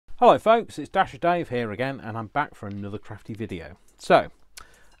Hello folks, it's Dasher Dave here again, and I'm back for another crafty video. So,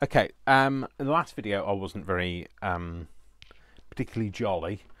 okay, in the last video I wasn't very particularly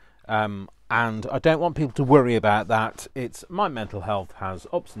jolly, and I don't want people to worry about that. It's my mental health has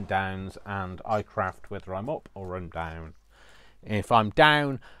ups and downs, and I craft whether I'm up or I'm down. If I'm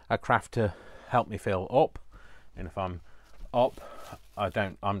down, I craft to help me feel up, and if I'm up, I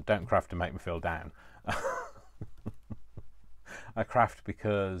don't craft to make me feel down. I craft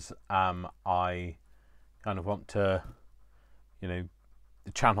because I kind of want to,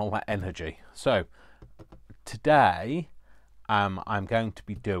 channel that energy. So today I'm going to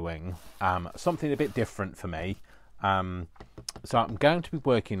be doing something a bit different for me. So I'm going to be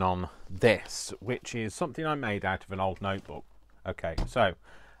working on this, which is something I made out of an old notebook. Okay, so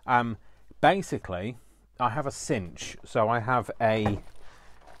basically I have a cinch. So I have a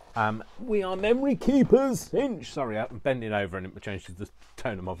we are memory keepers cinch. Sorry, I'm bending over and it changes the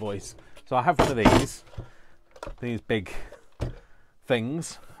tone of my voice. So I have one of these big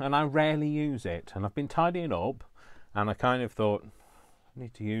things, and I rarely use it. And I've been tidying up, and I kind of thought I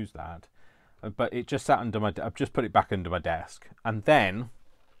need to use that, but it just sat under my. I've just put it back under my desk, and then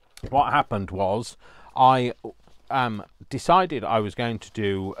what happened was I decided I was going to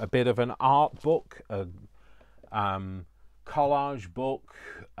do a bit of an art book, collage book.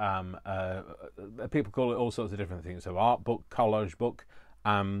 People call it all sorts of different things. So art book, collage book,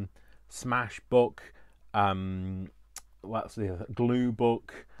 smash book, what's the other? Glue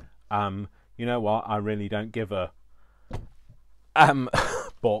book. You know what? I really don't give a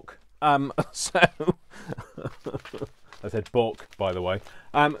book. So I said book, by the way.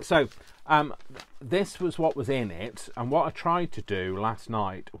 This was what was in it, and what I tried to do last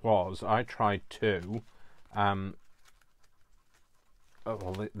night was I tried to oh,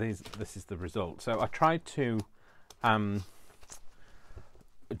 well, this is the result. So I tried to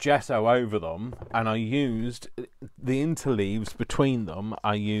gesso over them, and I used the interleaves between them.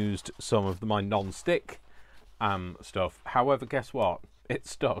 I used some of my non-stick stuff. However, guess what? It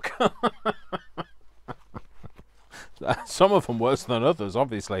stuck. Some of them worse than others,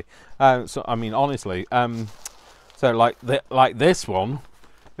 obviously. So I mean, honestly. So like this one.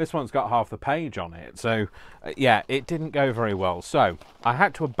 This one's got half the page on it, so yeah, it didn't go very well. So I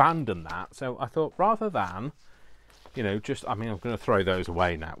had to abandon that. So I thought, rather than, I'm going to throw those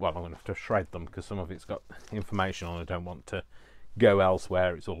away now. Well, I'm going to have to shred them because some of it's got information on it. I don't want to go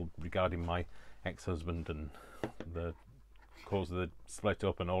elsewhere. It's all regarding my ex-husband and the cause of the split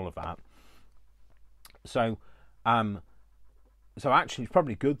up and all of that. So, actually, it's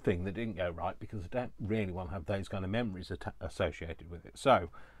probably a good thing that didn't go right, because I don't really want to have those kind of memories associated with it. So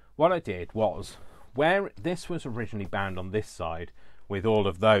what I did was, where this was originally bound on this side with all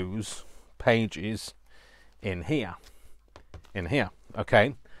of those pages in here.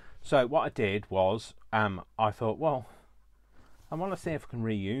 Okay, so what I did was I thought, well, I want to see if I can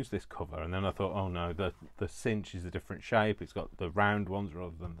reuse this cover, and then I thought, oh no, the cinch is a different shape. It's got the round ones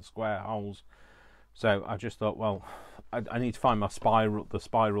rather than the square holes. So I just thought, well, I need to find the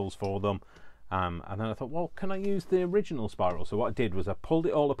spirals for them. And then I thought, well, can I use the original spiral? So what I did was I pulled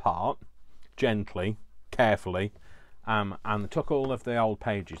it all apart, gently, carefully, and took all of the old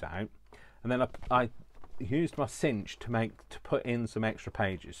pages out. And then I used my cinch to put in some extra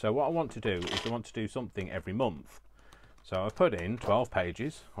pages. So what I want to do is I want to do something every month. So I put in 12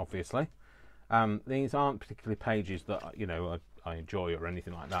 pages, obviously. These aren't particularly pages that, I enjoy or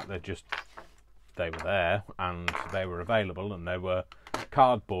anything like that. They were there and they were available, and they were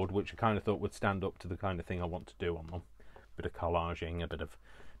cardboard, which I kind of thought would stand up to the kind of thing I want to do on them. A bit of collaging,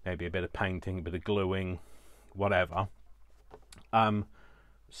 maybe a bit of painting, a bit of gluing, whatever.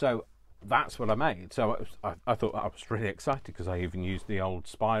 So that's what I made. So I thought I was really excited, because I even used the old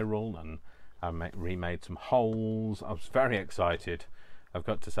spiral, and I remade some holes. I was very excited. I've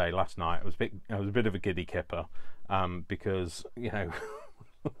got to say, last night I was a bit of a giddy kipper, because I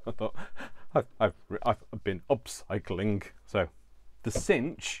thought I've been upcycling. So the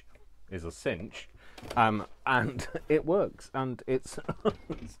cinch is a cinch, and it works, and it's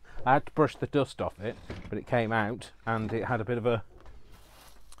I had to brush the dust off it, but it came out, and it had a bit of a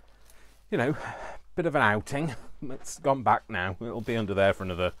bit of an outing. It's gone back now. It'll be under there for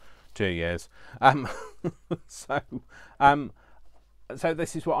another 2 years. So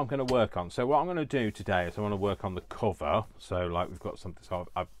this is what I'm going to work on. So what I'm going to do today is I want to work on the cover. So like we've got something, so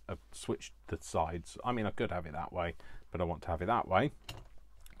I've switched the sides. I mean, I could have it that way, but I want to have it that way.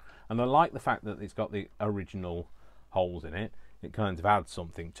 And I like the fact that it's got the original holes in it. It kind of adds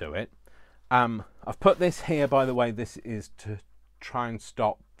something to it. I've put this here, by the way. This is to try and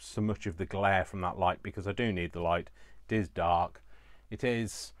stop so much of the glare from that light, because I do need the light. It is dark. It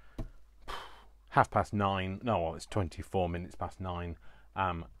is 9:30. No, well, it's 24 minutes past 9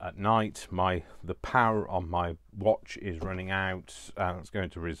 at night. The power on my watch is running out. It's going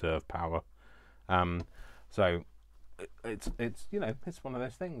to reserve power. So it's it's one of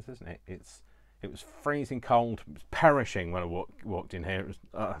those things, isn't it? It was freezing cold. It was perishing when I walked in here. It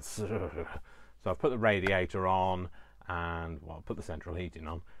was, so I put the radiator on, and well, I put the central heating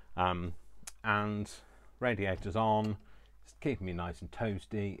on, and radiator's on. It's keeping me nice and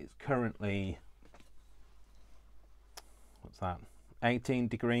toasty. It's currently, what's that? 18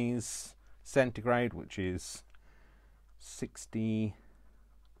 degrees centigrade, which is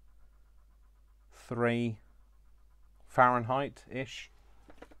 63 Fahrenheit-ish.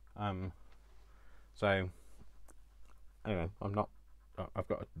 So anyway, I've got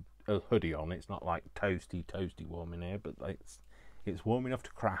a hoodie on. It's not like toasty warm in here, but it's warm enough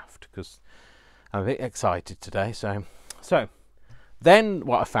to craft, because I'm a bit excited today. So then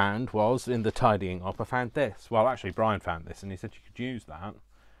what I found was, in the tidying up, I found this. Well, actually Brian found this, and he said you could use that.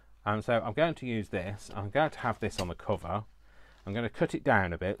 And so I'm going to use this. I'm going to have this on the cover. I'm going to cut it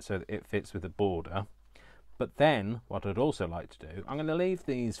down a bit so that it fits with the border. But then, what I'd also like to do, I'm going to leave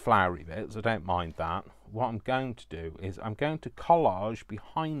these flowery bits. I don't mind that. What I'm going to do is I'm going to collage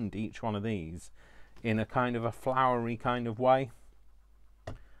behind each one of these in a kind of a flowery kind of way.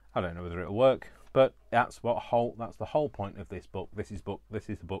 I don't know whether it'll work, but that's the whole point of this book. This is the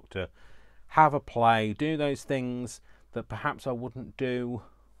book to have a play, do those things that perhaps I wouldn't do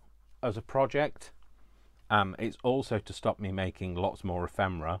as a project. It's also to stop me making lots more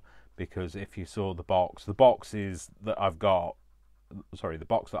ephemera, because if you saw the box that I've got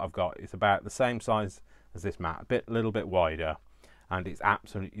is about the same size as this mat, a little bit wider, and it's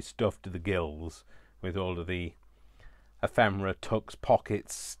absolutely stuffed to the gills with all of the ephemera, tucks,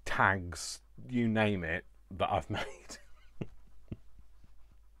 pockets, tags, you name it, that I've made.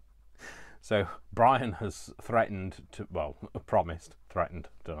 So Brian has promised, don't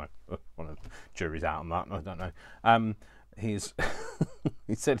know, one of the jury's out on that, I don't know. He's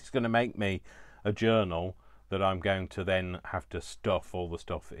he said he's going to make me a journal that I'm going to then have to stuff all the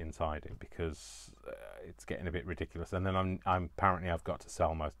stuff inside it, because it's getting a bit ridiculous. And then I've got to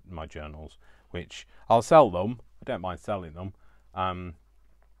sell my journals, which I'll sell them. I don't mind selling them,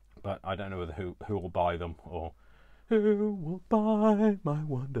 but I don't know whether who will buy them, or who will buy my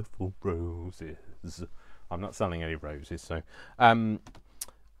wonderful roses. I'm not selling any roses, so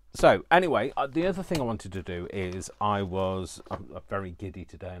so anyway, the other thing I wanted to do is I'm very giddy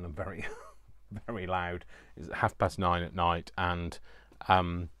today, and I'm very very loud. It's 9:30 at night, and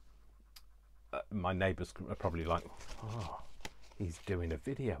my neighbours are probably like, oh, he's doing a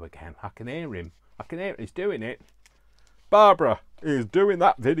video again. I can hear him. He's doing it. Barbara is doing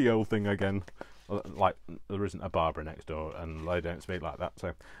that video thing again. Like, there isn't a Barbara next door, and they don't speak like that.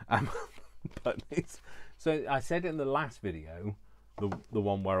 So, but so I said in the last video, the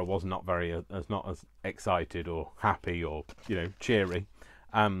one where I was not as excited or happy or cheery,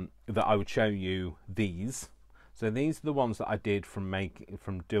 that I would show you these. So these are the ones that I did from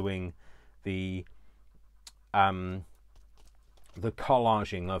doing the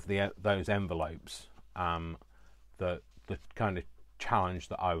collaging of those envelopes, the kind of challenge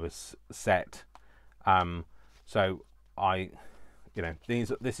that I was set. So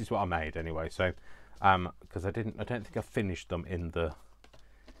this is what I made anyway. So because I don't think I finished them in the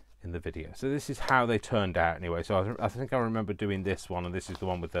video. So this is how they turned out anyway. So I think I remember doing this one, and this is the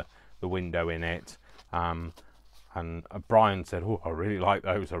one with the window in it. And Brian said, "Oh, I really like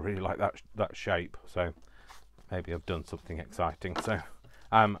those. I really like that shape." So maybe I've done something exciting. So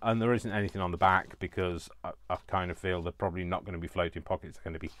and there isn't anything on the back, because I kind of feel they're probably not going to be floating pockets. They're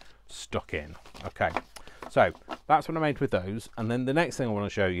going to be stuck in. Okay, so that's what I made with those. And then the next thing I want to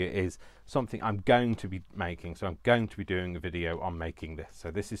show you is something I'm going to be making. So I'm going to be doing a video on making this.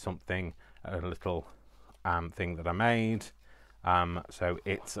 So this is something, a little thing that I made. So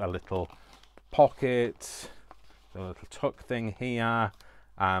it's a little pocket, a little tuck thing here,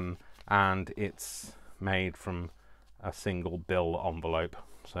 and it's made from a single bill envelope.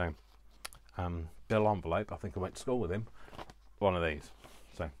 So bill envelope, I think I went to school with him, one of these.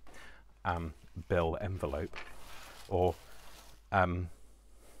 So bill envelope, or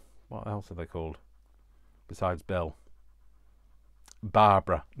what else are they called besides Bill?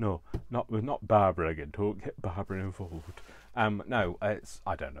 Barbara. No, not Barbara again. Don't get Barbara involved. No, it's,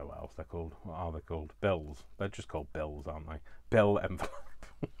 I don't know what else they're called. What are they called? Bills. They're just called bills, aren't they? Bill envelope.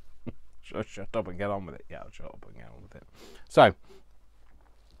 Shut up and get on with it. Yeah, I'll shut up and get on with it. So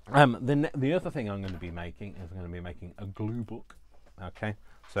the other thing I'm going to be making is a glue book. Okay,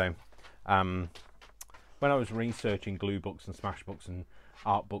 so when I was researching glue books and smash books and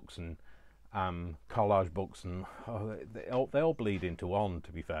art books and collage books, and they all bleed into one,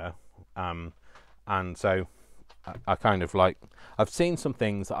 to be fair. And so I kind of like, I've seen some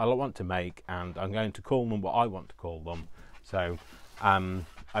things that I want to make, and I'm going to call them what I want to call them. So I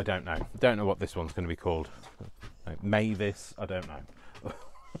don't know what this one's going to be called. Like Mavis, I don't know.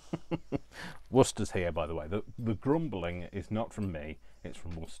 Worcester's here, by the way. The grumbling is not from me, it's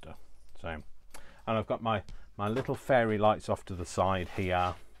from Worcester. So, and I've got my little fairy lights off to the side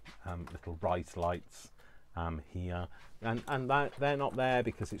here, little rice lights here, and they're not there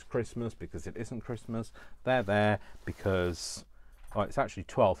because it's Christmas, because it isn't Christmas. They're there because, well, it's actually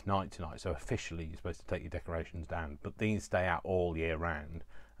 12th night tonight, so officially you're supposed to take your decorations down, but these stay out all year round,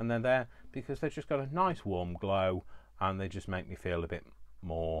 and they're there because they've just got a nice warm glow, and they just make me feel a bit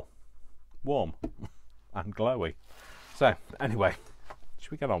more warm and glowy. So anyway,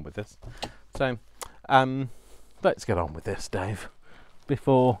 should we get on with this? So let's get on with this, Dave,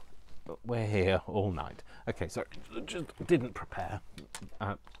 before we're here all night. Okay, so just didn't prepare.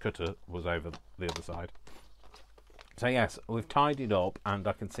 Cutter was over the other side. So yes, we've tidied up, and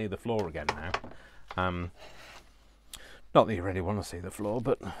I can see the floor again now. Not that you really want to see the floor,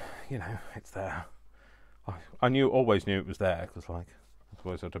 but you know, it's there. I always knew it was there, because like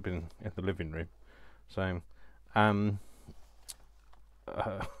otherwise I'd have been in the living room. So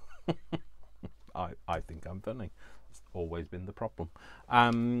I think I'm funny. It's always been the problem.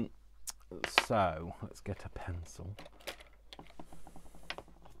 So let's get a pencil.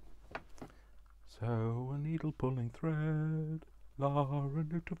 So a needle pulling thread, Lara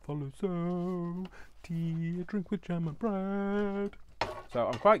knew to follow, so tea, a drink with jam and bread. So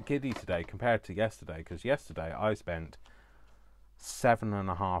I'm quite giddy today compared to yesterday, because yesterday I spent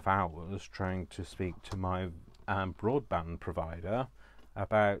 7.5 hours trying to speak to my broadband provider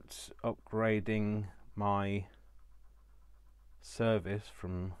about upgrading my service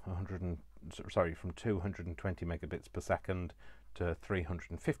from 220 megabits per second to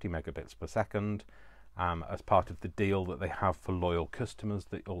 350 megabits per second, as part of the deal that they have for loyal customers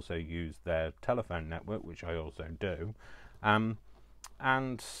that also use their telephone network, which I also do.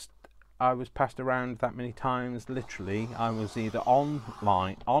 And I was passed around that many times. Literally, I was either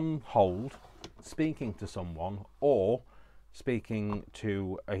online, on hold, speaking to someone, or speaking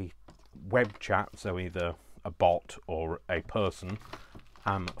to a web chat, so either a bot or a person,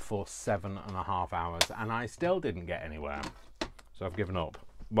 for 7.5 hours, and I still didn't get anywhere. So I've given up.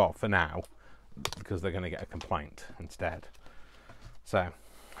 Well, for now, because they're going to get a complaint instead. So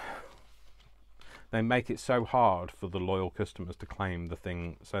they make it so hard for the loyal customers to claim the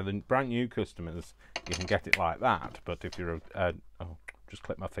thing. So the brand new customers, you can get it like that, but if you're just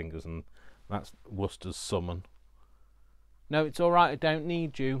clip my fingers, and that's Worcester's summon. No, it's all right. I don't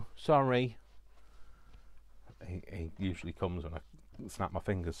need you. Sorry. He usually comes when I snap my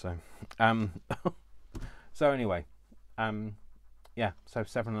fingers. So, so anyway, yeah. So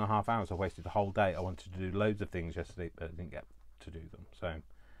 7.5 hours. I wasted a whole day. I wanted to do loads of things yesterday, but I didn't get to do them. So,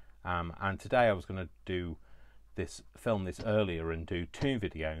 and today I was going to film this earlier and do 2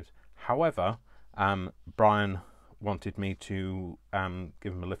 videos. However, Brian wanted me to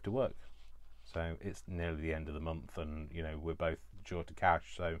give him a lift to work. So it's nearly the end of the month, and you know we're both short of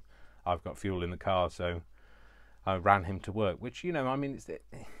cash. So I've got fuel in the car, so I ran him to work. Which, you know, I mean,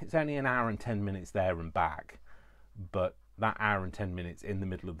 it's only an hour and 10 minutes there and back, but that hour and 10 minutes in the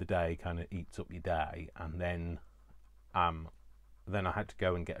middle of the day kind of eats up your day. And then I had to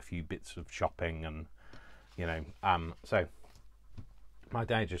go and get a few bits of shopping, and you know, so my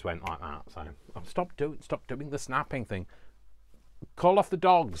day just went like that. So stop doing the snapping thing. Call off the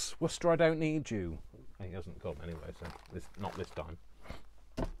dogs, Worcester. I don't need you. He hasn't come anyway, so not this time.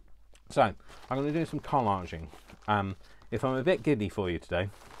 So I'm going to do some collaging. If I'm a bit giddy for you today,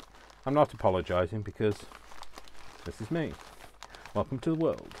 I'm not apologising, because this is me. Welcome to the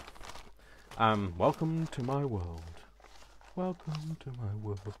world. Welcome to my world. Welcome to my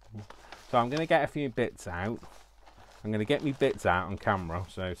world. So I'm going to get a few bits out. I'm going to get me bits out on camera,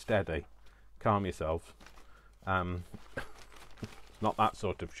 so steady. Calm yourselves. Not that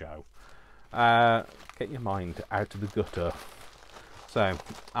sort of show. Get your mind out of the gutter. So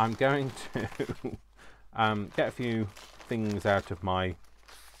I'm going to get a few things out of my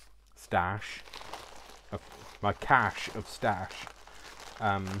stash, my cache of stash.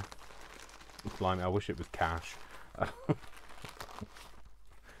 Blimey, I wish it was cash.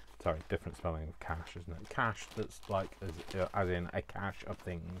 Sorry, different spelling of cash, isn't it? Cash, that's like as in a cache of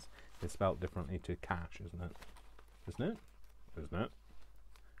things, is spelt differently to cash, isn't it? Isn't it? Isn't it?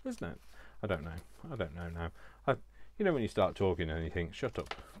 Isn't it? I don't know. I don't know now. You know when you start talking and you think, shut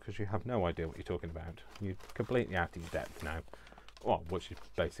up, because you have no idea what you're talking about. You're completely out of your depth now. well, which is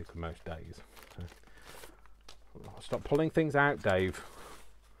basically most days. So, stop pulling things out, Dave.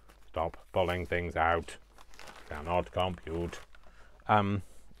 Stop pulling things out. Cannot compute. And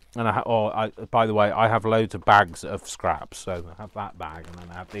by the way, I have loads of bags of scraps. So I have that bag, and then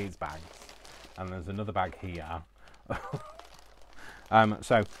I have these bags, and there's another bag here.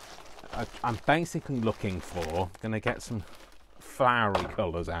 So I'm basically looking for. Going to get some flowery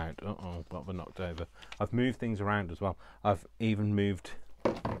colours out. What we're knocked over. I've moved things around as well. I've even moved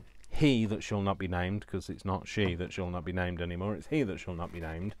he that shall not be named, because it's not she that shall not be named anymore. It's he that shall not be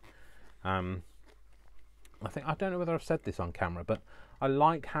named. I don't know whether I've said this on camera, but I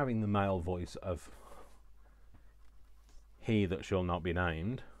like having the male voice of he that shall not be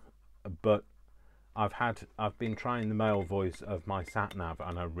named, but I've been trying the male voice of my sat nav,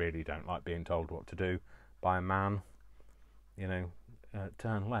 and I really don't like being told what to do by a man. You know,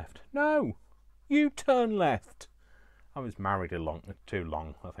 turn left. No, you turn left. I was married too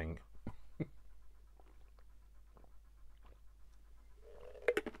long, I think.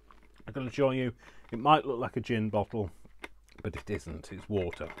 I can assure you, it might look like a gin bottle, but it isn't. It's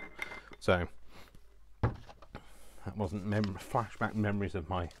water. So that wasn't flashback memories of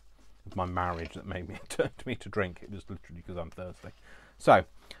my marriage that made me turned me to drink. It was literally because I'm thirsty. So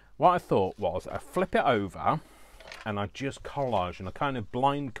what I thought was, I flip it over and I just collage, and a kind of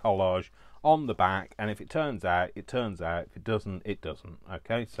blind collage on the back, and if it turns out, it turns out. If it doesn't, it doesn't.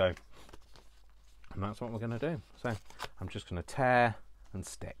 Okay, so, and that's what we're going to do. So I'm just going to tear and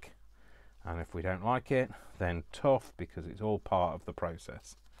stick, and if we don't like it, then tough, because it's all part of the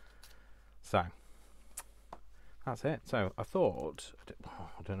process. So that's it. So I thought,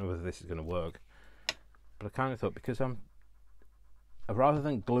 I don't know whether this is going to work, but I kind of thought, because rather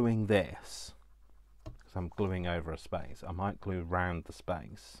than gluing this, because I'm gluing over a space, I might glue round the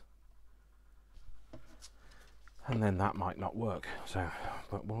space, and then that might not work. So,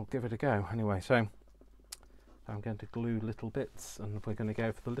 but we'll give it a go anyway. So I'm going to glue little bits, and we're going to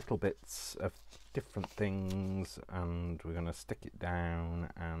go for the little bits of different things, and we're going to stick it down,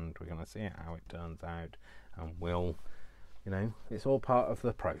 and we're going to see how it turns out, and we'll, you know, it's all part of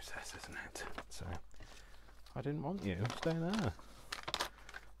the process, isn't it? So I didn't want you, stay there.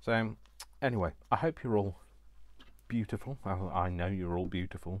 So anyway, I hope you're all beautiful. I know you're all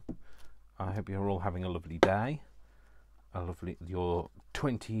beautiful. I hope you're all having a lovely day. Your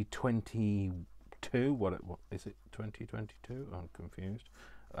 2022, what is it, 2022? I'm confused.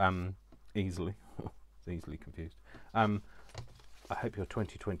 Easily confused. I hope your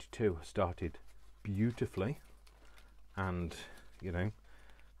 2022 has started beautifully, and you know,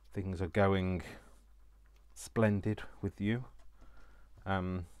 things are going splendid with you,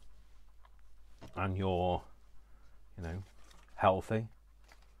 and you're, you know, healthy.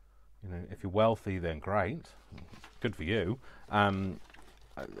 You know, if you're wealthy, then great, good for you. And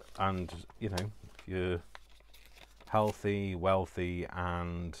you know, if you're healthy, wealthy,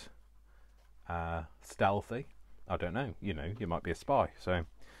 and stealthy, I don't know. You know, you might be a spy, so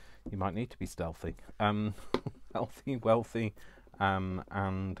you might need to be stealthy. Healthy, wealthy,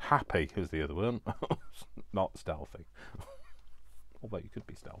 and happy is the other one. Not stealthy. Although you could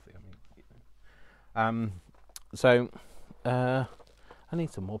be stealthy. I mean, you know. I need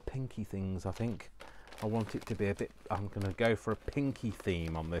some more pinky things, I think. I want it to be a bit, I'm going to go for a pinky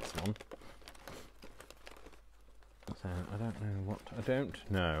theme on this one. So I don't know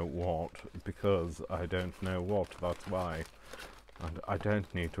what, because I don't know what, that's why. And I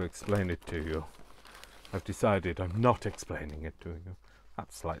don't need to explain it to you. I've decided I'm not explaining it to you.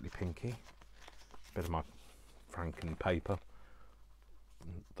 That's slightly pinky. Bit of my Franken paper,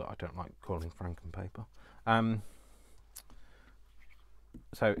 that I don't like calling Franken paper.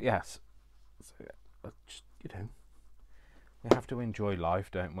 So yes, so, just, you know, we have to enjoy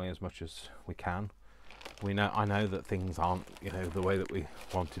life, don't we, as much as we can. I know that things aren't, you know, the way that we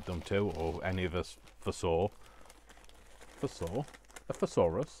wanted them to, or any of us foresaw. A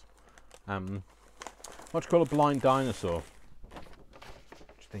thesaurus. What do you call a blind dinosaur? What do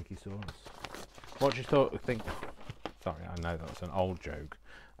you think he saw us? What do you think? Sorry, I know that's an old joke.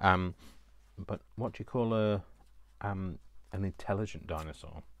 But what do you call an intelligent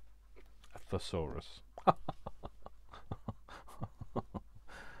dinosaur? A thesaurus.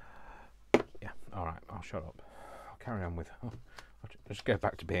 Yeah, alright, I'll shut up. I'll carry on with... I'll just go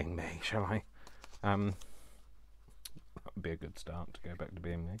back to being me, shall I? That would be a good start, to go back to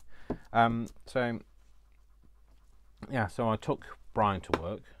being me. So, yeah, so I took Brian to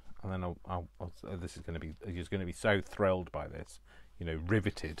work, and then this is going to be... He's going to be so thrilled by this, you know,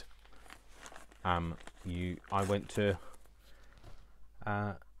 riveted. I went to...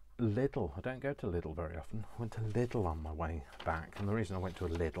 Lidl. I don't go to Lidl very often. I went to Lidl on my way back, and the reason I went to a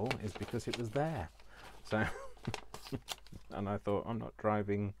Lidl is because it was there. So, and I thought, I'm not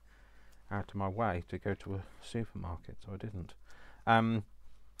driving out of my way to go to a supermarket, so I didn't.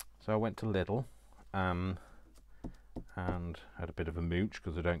 So I went to Lidl and had a bit of a mooch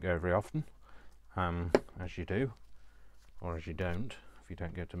because I don't go very often, as you do, or as you don't if you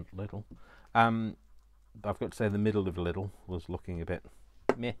don't go to Lidl. I've got to say the middle of Lidl was looking a bit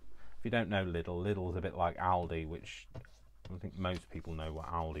meh. If you don't know Lidl, Lidl's a bit like Aldi, which I think most people know what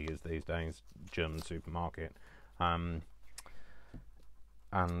Aldi is these days, German supermarket. And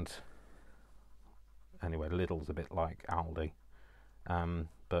anyway, Lidl's a bit like Aldi,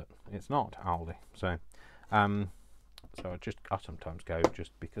 but it's not Aldi. So I sometimes go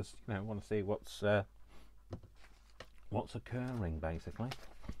just because, you know, I want to see what's occurring, basically.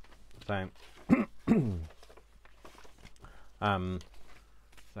 So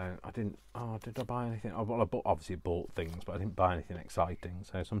so I didn't. Oh, did I buy anything? Oh, well, obviously bought things, but I didn't buy anything exciting.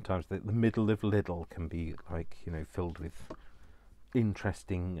 So sometimes the middle of Lidl can be like, you know, filled with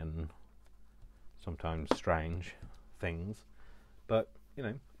interesting and sometimes strange things. But you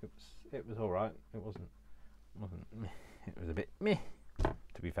know, it was all right. It wasn't meh. It was a bit meh,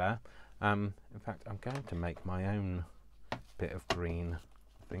 to be fair. In fact, I'm going to make my own bit of green.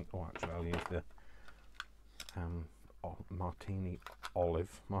 I think. Oh, actually, I'll use the martini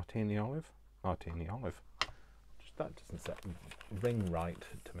olive. Just that doesn't ring right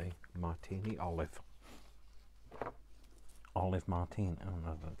to me. Martini olive. Olive martini. Oh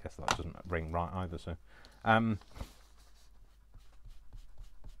no, I guess that doesn't ring right either. So, I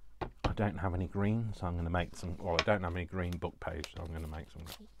don't have any green, so I'm going to make some. Well, I don't have any green book page, so I'm going to make some.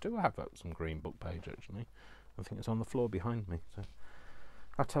 Do I have some green book page actually? I think it's on the floor behind me. So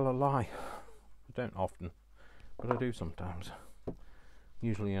I tell a lie. I don't often, but I do sometimes.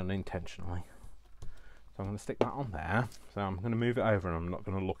 Usually unintentionally. So I'm going to stick that on there. So I'm going to move it over, and I'm not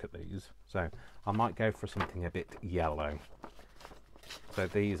going to look at these. So I might go for something a bit yellow. So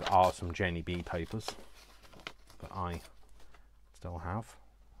these are some Jenny B papers that I still have.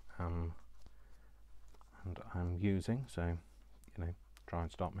 And I'm using, so you know, try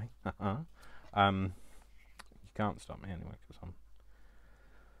and stop me. You can't stop me anyway because I'm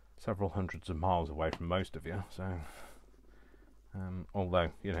several hundreds of miles away from most of you. So, although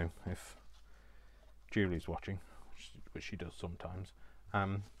you know, if Julie's watching, which she does sometimes,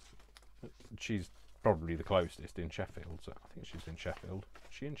 she's probably the closest in Sheffield. So I think she's in Sheffield.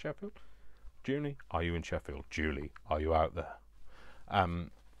 Is she in Sheffield? Julie, are you in Sheffield? Julie, are you out there?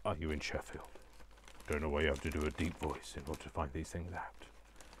 Are you in Sheffield? Don't know why you have to do a deep voice in order to find these things out.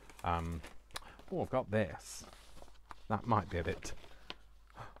 Oh, I've got this. That might be a bit.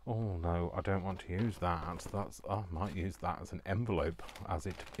 Oh no, I don't want to use that. I might use that as an envelope, as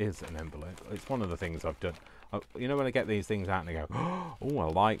it is an envelope. It's one of the things I've done. You know, when I get these things out and I go, oh, I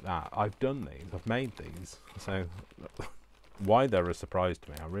like that. I've done these. I've made these. So why they're a surprise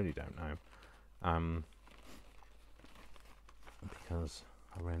to me, I really don't know. Because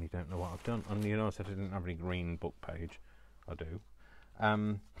I really don't know what I've done. And you know, I said I didn't have any green book page. I do.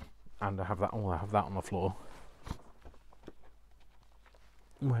 And I have that. Oh, I have that on the floor.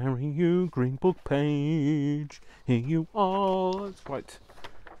 Where are you, green book page? Here you are. It's quite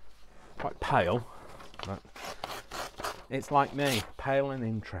pale, but it's like me, pale and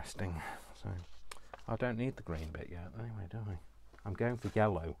interesting. So I don't need the green bit yet. Anyway, do I? I'm going for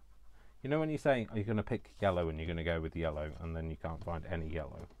yellow. You know when you say, are you going to pick yellow and you're going to go with yellow, and then you can't find any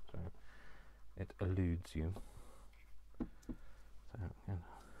yellow, so it eludes you. So you know,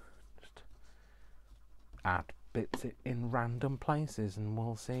 just add bits in random places and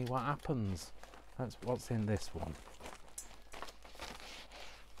we'll see what happens. That's what's in this one.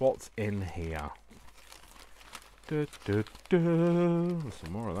 What's in here? There's some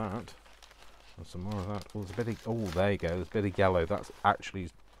more of that. There's some more of that. Oh, there's a bit of, oh, there you go. There's a bit of yellow. That's actually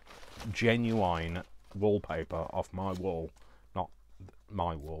genuine wallpaper off my wall. Not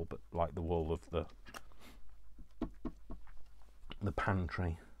my wall, but like the wall of the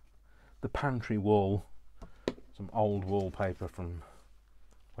pantry. The pantry wall. Some old wallpaper from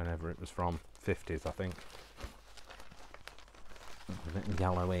whenever it was from, 50s I think. A bit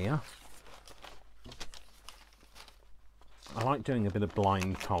yellow here. I like doing a bit of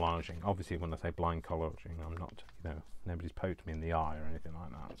blind collaging. Obviously when I say blind collaging, I'm not, you know, nobody's poked me in the eye or anything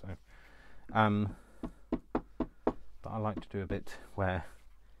like that. So but I like to do a bit where,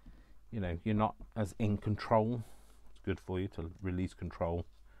 you know, you're not as in control. It's good for you to release control.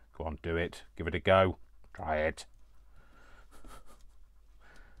 Go on, do it, give it a go. Try it.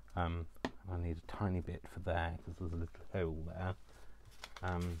 I need a tiny bit for there because there's a little hole there.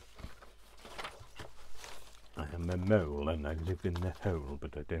 I am a mole and I live in a hole,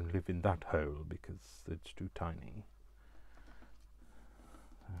 but I don't live in that hole because it's too tiny.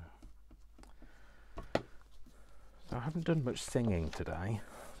 So I haven't done much singing today.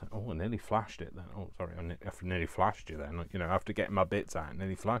 So, oh, I nearly flashed it then. Oh, sorry, I nearly flashed you then. You know, after getting my bits out, I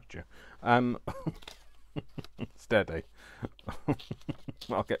nearly flashed you. Steady.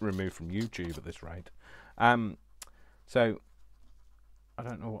 I'll get removed from YouTube at this rate. So I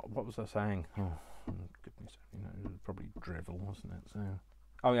don't know what was I saying. Oh goodness, you know, it was probably drivel, wasn't it? So,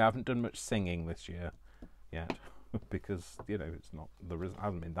 oh yeah, I haven't done much singing this year yet because you know it's not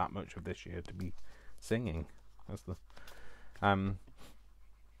hasn't been that much of this year to be singing. That's the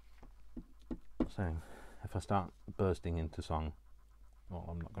so if I start bursting into song, well,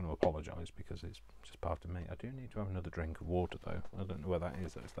 I'm not going to apologise because it's just part of me. I do need to have another drink of water though. I don't know where that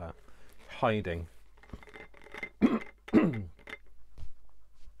is. It's there, hiding. I'm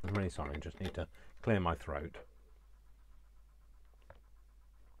really sorry. I just need to clear my throat.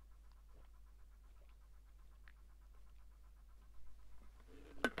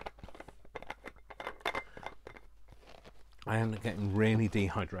 I end up getting really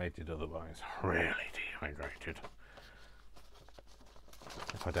dehydrated otherwise. Really dehydrated.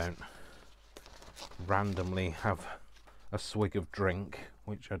 If I don't randomly have a swig of drink,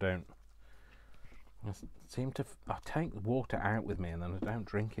 which I don't. I seem to. I take water out with me and then I don't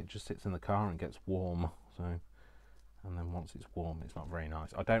drink it. It just sits in the car and gets warm. So, and then once it's warm, it's not very nice.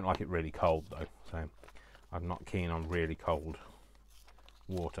 I don't like it really cold though. So, I'm not keen on really cold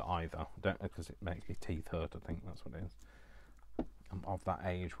water either. Because it makes your teeth hurt. I think that's what it is. I'm of that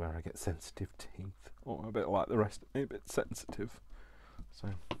age where I get sensitive teeth, or a bit like the rest of me, a bit sensitive. So,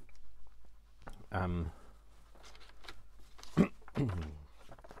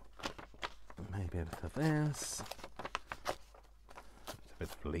 maybe a bit of this. It's a bit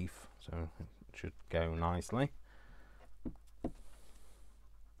of leaf, so it should go nicely.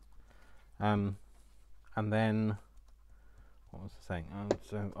 And then, what was I saying?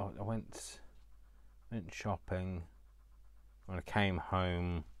 So I went shopping. When I came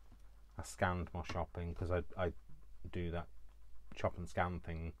home, I scanned my shopping because I do that shop and scan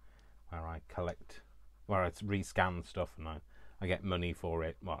thing where I rescan stuff and I get money for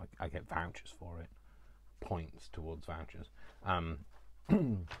it. Well, I get vouchers for it, points towards vouchers. And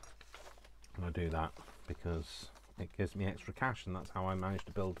I do that because it gives me extra cash, and that's how I managed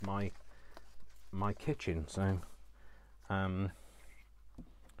to build my kitchen. So,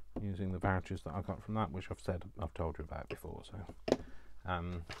 using the vouchers that I got from that, which I've told you about before. So,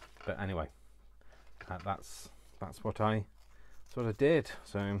 but anyway, that's what I did.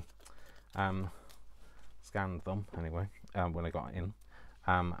 So, scanned them anyway when I got in,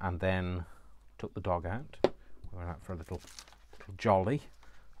 and then took the dog out. We went out for a little jolly.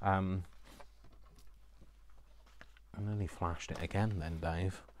 I nearly flashed it again then,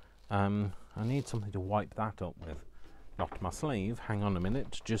 Dave. I need something to wipe that up with. Not my sleeve. Hang on a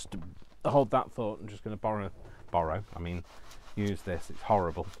minute. Just hold that thought. I'm just going to borrow. I mean, use this. It's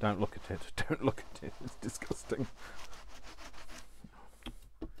horrible. Don't look at it. Don't look at it. It's disgusting.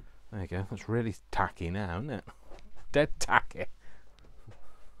 There you go. That's really tacky now, isn't it? Dead tacky.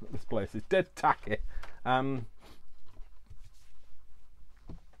 This place is dead tacky. I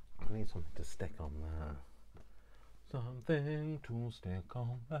need something to stick on there. Something to stick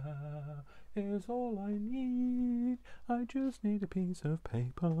on there is all I need. I just need a piece of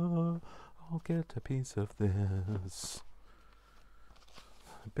paper. I'll get a piece of this.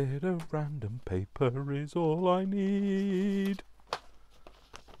 A bit of random paper is all I need.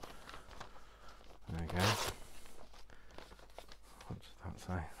 There we go. What does that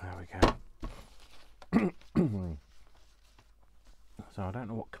say? There we go. So I don't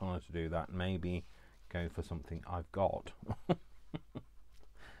know what colour to do that. Maybe go for something I've got. I'll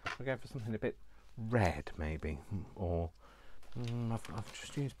go for something a bit red, maybe, or I've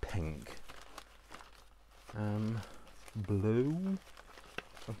just used pink. Blue.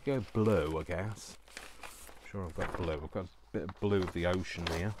 I could go blue, I guess. I'm sure I've got blue. I've got a bit of blue of the ocean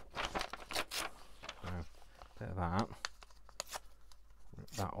here. So, a bit of that.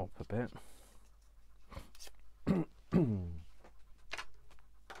 Rip that up a bit. Do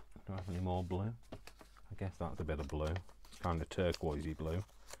I have any more blue? I guess that's a bit of blue. It's kind of turquoisey blue.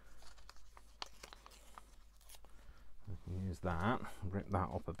 I can use that, rip that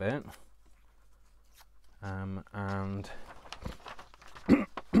up a bit. And is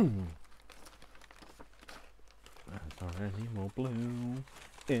there any more blue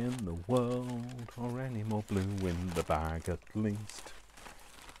in the world, or any more blue in the bag at least?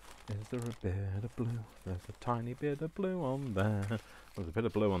 Is there a bit of blue? There's a tiny bit of blue on there. There's a bit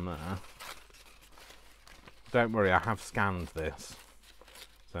of blue on there. don't worry, I have scanned this.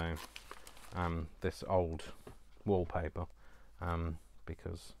 So this old wallpaper,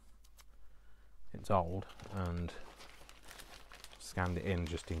 because it's old, and scanned it in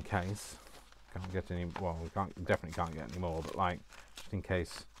just in case. Can't get any, well, we definitely can't get any more, but like just in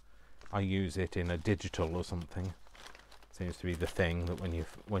case I use it in a digital or something. Seems to be the thing that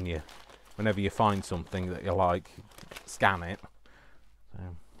whenever you find something that you like, scan it.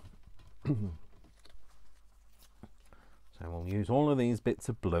 So, so we'll use all of these bits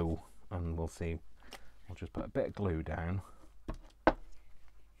of blue, and we'll see. I'll just put a bit of glue down. Kind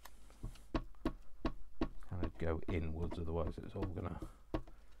of go inwards, otherwise it's all gonna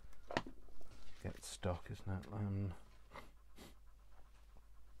get stuck, isn't it?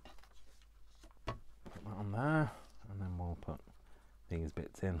 Put that on there, and then we'll put these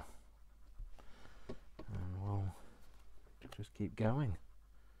bits in, and we'll just keep going.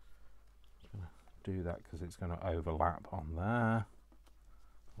 Just gonna do that because it's going to overlap on there.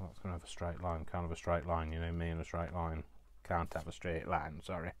 Well, it's going to have a straight line, kind of a straight line, you know me and a straight line. Can't have a straight line,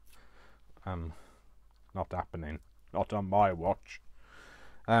 sorry. Not happening. Not on my watch.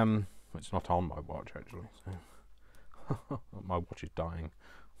 It's not on my watch actually. So my watch is dying.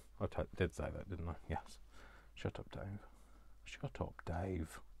 I did say that, didn't I? Yes. Shut up, Dave. Shut up,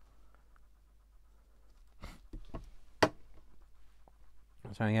 Dave.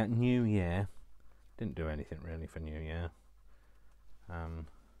 So yeah, New Year. Didn't do anything really for New Year.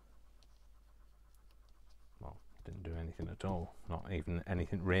 Well, didn't do anything at all. Not even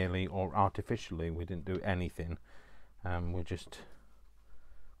anything really, or artificially. We didn't do anything. We just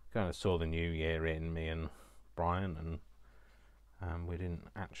kind of saw the New Year in, me and Brian, and we didn't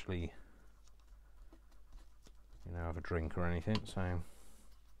actually, you know, have a drink or anything. So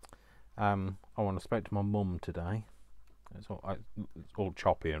I spoke to my mum today. It's all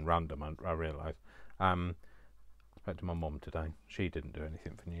choppy and random, I realise. I spoke to my mum today. She didn't do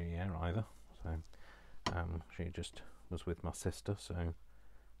anything for New Year either. So she just was with my sister. So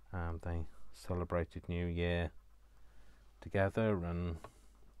they celebrated New Year together, and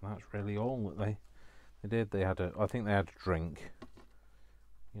that's really all that they did. I think they had a drink,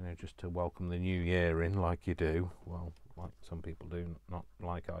 you know, just to welcome the new year in, like you do. Well, like some people do, not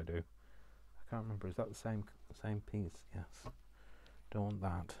like I do. I can't remember. Is that the same piece? Yes. Don't want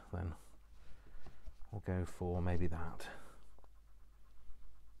that. Then we'll go for maybe that.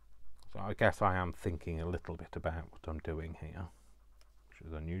 So I guess I am thinking a little bit about what I'm doing here, which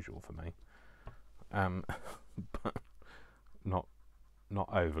is unusual for me. But not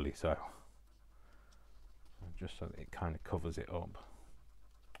overly so. Just so that it kind of covers it up.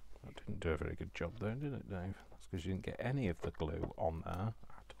 That didn't do a very good job though, did it, Dave? That's because you didn't get any of the glue on there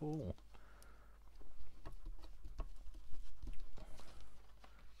at all.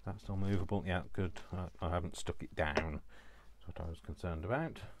 That's still movable. Yeah, good. I haven't stuck it down. That's what I was concerned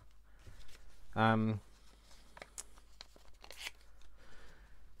about.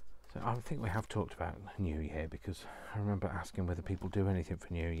 So I think we have talked about New Year, because I remember asking whether people do anything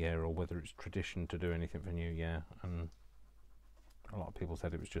for New Year, or whether it's tradition to do anything for New Year, and a lot of people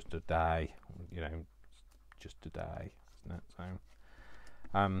said it was just a day, you know, just a day, isn't it? So,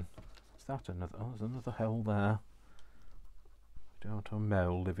 is that another? Oh, there's another hole there. We don't want a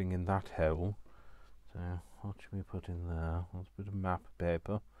mole living in that hole. So what should we put in there? Let's put a map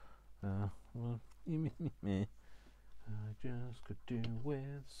paper. Well, I just could do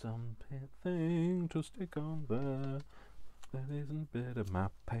with something to stick on there that isn't a bit of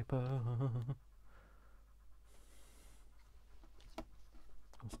map paper.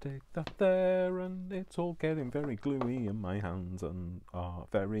 I'll stick that there, and it's all getting very gluey, and my hands are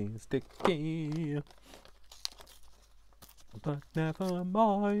very sticky. But never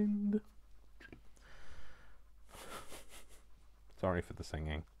mind. Sorry for the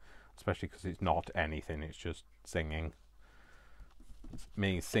singing, especially because it's not anything, it's just singing. It's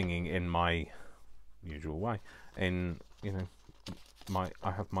me singing in my usual way. In, you know,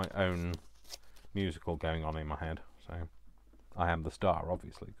 I have my own musical going on in my head, so I am the star,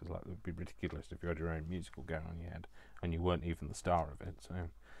 obviously, because that would be ridiculous if you had your own musical going on in your head and you weren't even the star of it. So,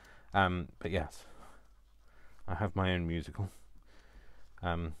 but yes, I have my own musical.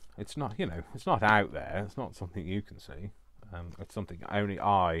 It's not, you know, it's not out there. It's not something you can see. It's something only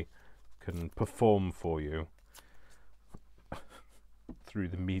I can perform for you through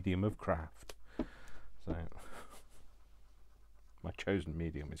the medium of craft. So my chosen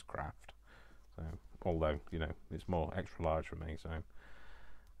medium is craft. So although, you know, it's more extra large for me. So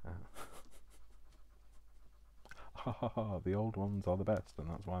the old ones are the best, and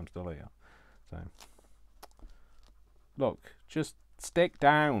that's why I'm still here. So look, just stick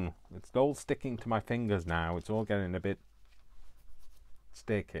down. It's all sticking to my fingers now. It's all getting a bit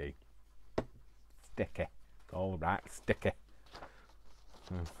sticky. Sticky. It's all right, sticky.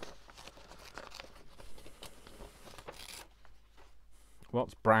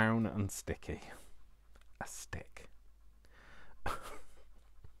 What's brown and sticky? A stick. I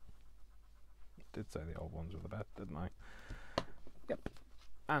did say the old ones were the best, didn't I? Yep.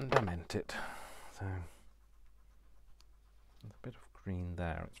 And I meant it. So, there's a bit of green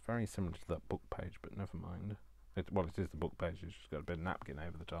there. It's very similar to that book page, but never mind. Well, it is the book page. It's just got a bit of napkin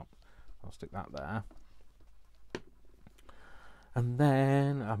over the top. I'll stick that there. And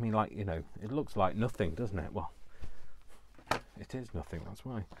then, I mean, like, you know, it looks like nothing, doesn't it? Well, it is nothing, that's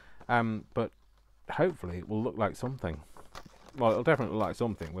why. But hopefully it will look like something. Well, it'll definitely look like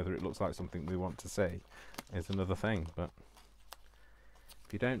something. Whether it looks like something we want to see is another thing. But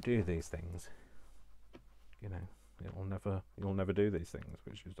if you don't do these things, you know, you'll never do these things,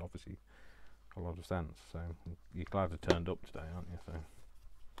 which is obviously a lot of sense. So you're glad I turned up today, aren't you?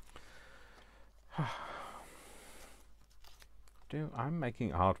 So I'm making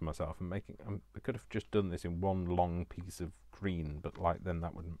it hard for myself. I could have just done this in one long piece of green, but like then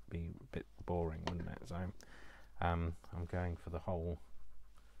that wouldn't be a bit boring, wouldn't it? So I'm going for the whole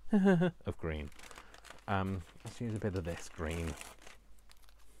of green. Let's use a bit of this green.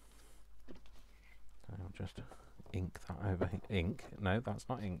 So I'll just ink that over. Ink? No, that's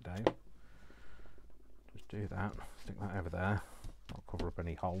not ink, Dave. Just do that. Stick that over there. I'll cover up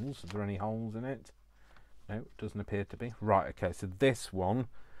any holes. Is there any holes in it? No, it doesn't appear to be. Right, okay, so this one,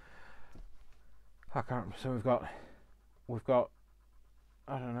 I can't remember. So we've got,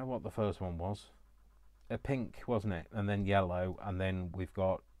 I don't know what the first one was. A pink, wasn't it? And then yellow, and then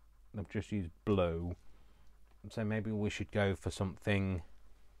I've just used blue. So maybe we should go for something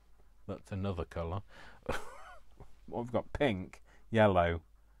that's another colour. Well, we've got pink, yellow,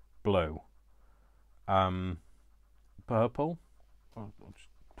 blue, purple. I'll just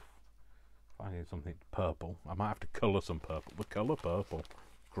I need something purple. I might have to colour some purple. The colour purple.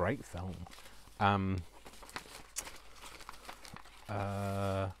 Great film.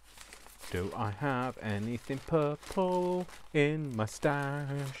 Do I have anything purple in my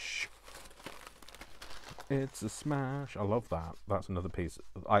stash? It's a smash. I love that. That's another piece.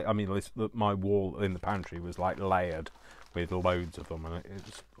 I mean, my wall in the pantry was like layered with loads of them, and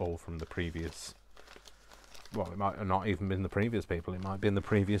it's all from the previous. Well, it might have not even been the previous people. It might be in the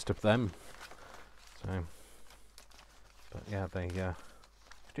previous to them. So, but yeah, they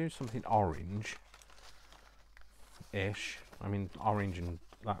do something orange-ish. I mean, orange and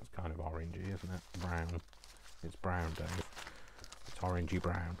that's kind of orangey, isn't it? Brown. It's brown, Dave. It's orangey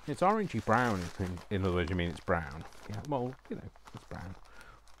brown. It's orangey brown. In other words, you mean it's brown? Yeah. Well, you know, it's brown.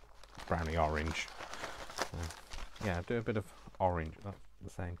 It's browny orange. So, yeah, do a bit of orange. That's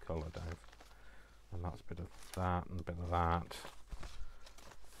the same colour, Dave. And that's a bit of that and a bit of that.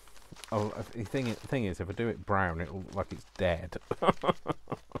 Oh, the thing is, if I do it brown, it'll look like it's dead.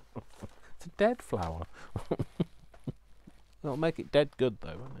 It's a dead flower. It'll make it dead good,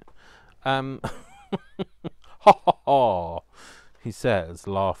 though, won't it? Ha ha ha! He says,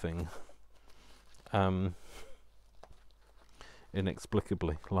 laughing.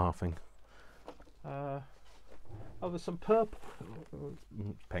 Inexplicably laughing. Oh, there's some purple.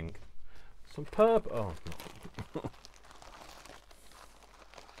 Pink. Some purple. Oh, no.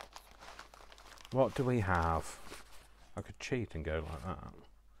 What do we have? I could cheat and go like that.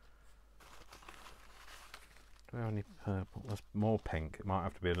 Do we have any purple? There's more pink. It might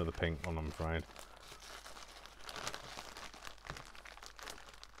have to be another pink one, I'm afraid.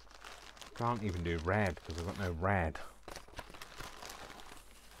 Can't even do red because I've got no red.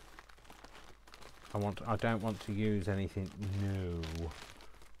 I don't want to use anything new.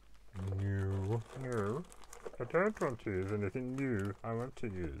 No, I don't want to use anything new. I want to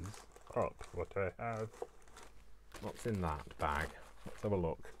use up what I have. What's in that bag? Let's have a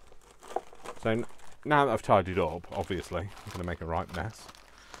look. So now that I've tidied up, obviously, I'm going to make a right mess.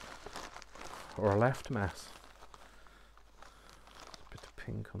 Or a left mess. A bit of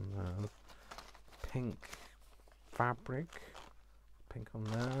pink on there. Pink fabric. Pink on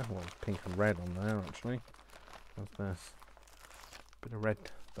there. Well, pink and red on there, actually. What's this? Bit of red.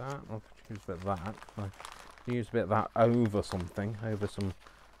 That. I'll use a bit of that. I use a bit of that over something. Over some.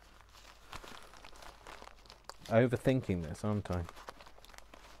 Overthinking this, aren't I?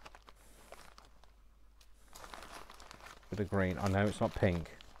 Bit of green. I know it's not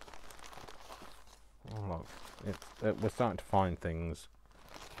pink. Oh look, we're starting to find things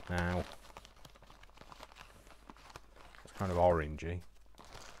now. It's kind of orangey.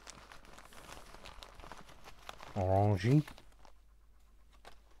 Orangey.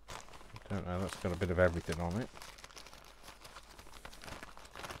 don't know, that's got a bit of everything on it.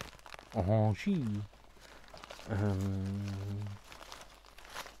 Oh, gee.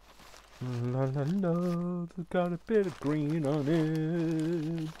 La la la, it's got a bit of green on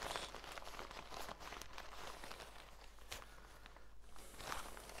it.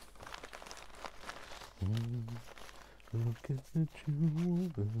 Look at the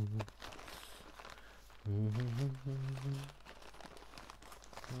jewels.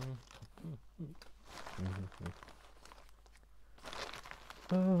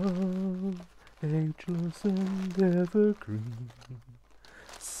 Oh, ageless and evergreen,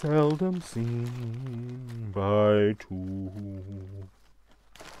 seldom seen by two.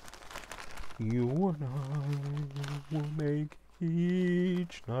 You and I will make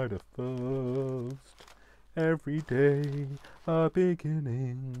each night a first, every day a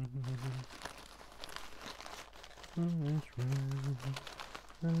beginning.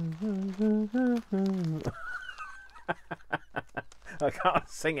 I can't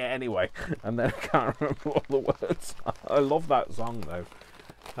sing it anyway, and then I can't remember all the words. I love that song though.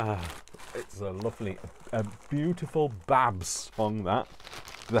 It's a lovely, a beautiful Babs song, that.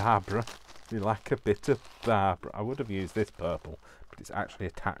 Barbara. You like a bit of Barbara. I would have used this purple, but it's actually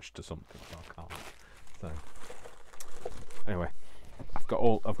attached to something, so I can't. So anyway, I've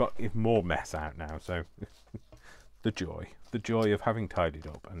got even more mess out now. So the joy of having tidied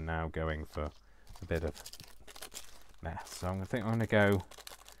up and now going for a bit of mess. So I think I'm going to go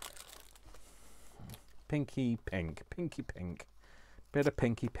pinky pink, bit of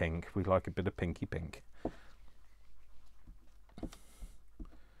pinky pink. We like a bit of pinky pink.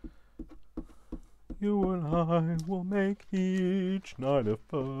 You and I will make each night a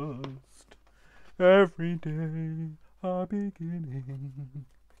first, every day a beginning.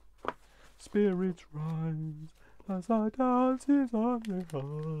 Spirits rise as our dance is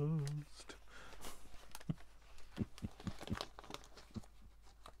unrehearsed.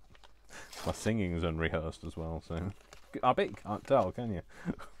 My singing's unrehearsed as well, so I bet you can't tell, can you?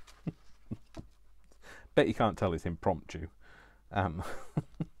 Bet you can't tell it's impromptu. No,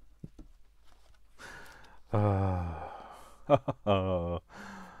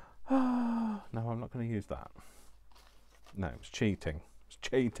 I'm not going to use that. No, it's cheating. It's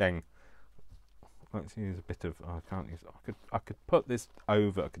cheating. Let's use a bit of. Oh, I can't use. I could put this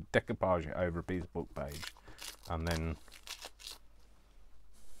over. I could decoupage it over a piece of book page, and then.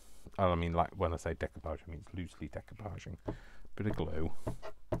 Oh, I mean, like when I say decoupage, I mean it's loosely decoupaging. A bit of glue,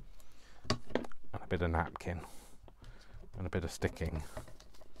 and a bit of napkin, and a bit of sticking,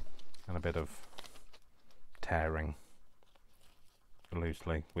 and a bit of tearing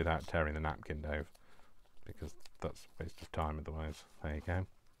loosely without tearing the napkin down, because that's a waste of time otherwise. There you go.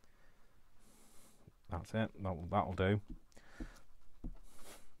 That's it. That'll do.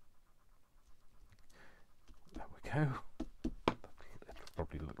 There we go. It'll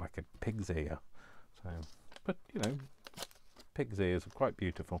probably look like a pig's ear. So, but you know, pig's ears are quite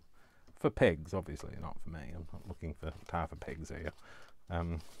beautiful for pigs, obviously, not for me. I'm not looking to have a pig's ear.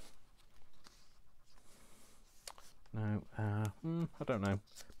 No, I don't know.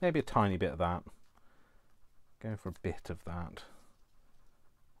 Maybe a tiny bit of that. Go for a bit of that.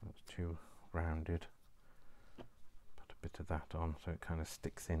 That's too rounded. Put a bit of that on so it kind of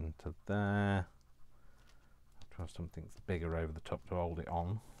sticks into there. I'll try something that's bigger over the top to hold it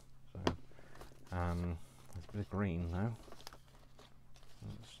on. So, there's a bit of green though.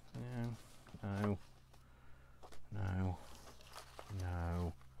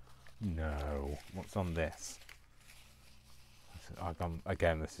 No. What's on this?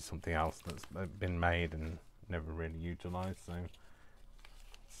 Again, this is something else that's been made and never really utilised, so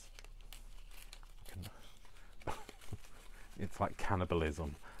it's like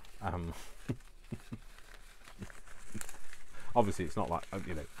cannibalism. Obviously, it's not like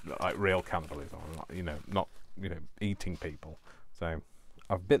like real cannibalism. Not eating people. So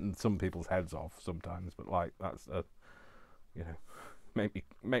I've bitten some people's heads off sometimes, but like that's make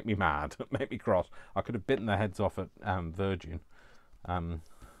me mad, make me cross. I could have bitten their heads off at Virgin.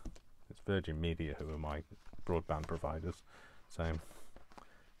 It's Virgin Media who are my broadband providers, so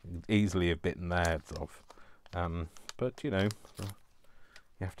easily have bitten their heads off. But you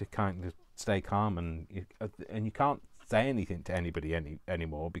have to kind of stay calm, and you can't say anything to anybody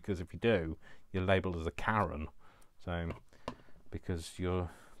anymore, because if you do, you're labelled as a Karen. So because you're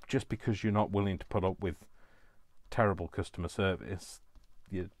not willing to put up with terrible customer service,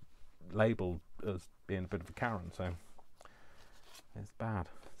 you're labelled as being a bit of a Karen. So it's bad.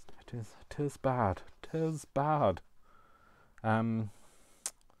 Tis bad. I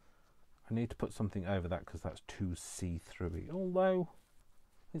need to put something over that because that's too see-throughy. Although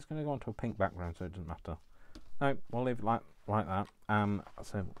it's going to go onto a pink background, so it doesn't matter. No, we'll leave it like that.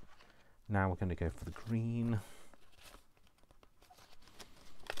 So now we're going to go for the green.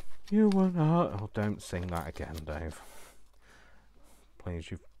 You and I. Oh, don't sing that again, Dave.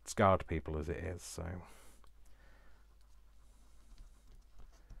 Please, you've scarred people as it is, so.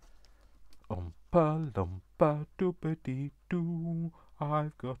 Oompa loompa doopity doo.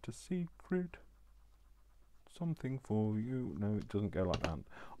 I've got a secret. Something for you. No, it doesn't go like that.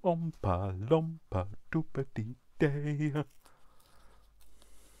 Oompa loompa doopity day.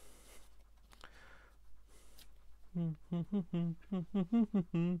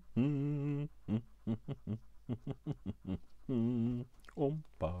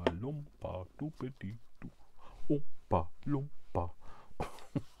 Oompa loompa doopity doo. Oompa loompa.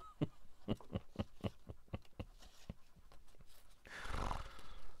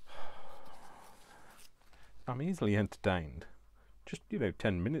 I'm easily entertained. Just,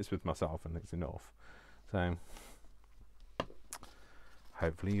 10 minutes with myself and it's enough. So,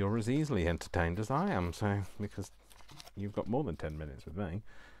 hopefully you're as easily entertained as I am, so, because you've got more than 10 minutes with me.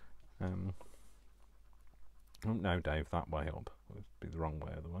 Oh no, Dave, that way up. It would be the wrong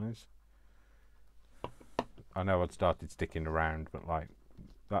way otherwise. I know I'd started sticking around, but like,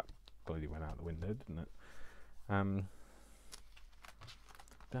 that bloody went out the window, didn't it?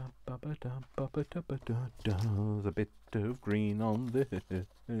 There's a bit of green on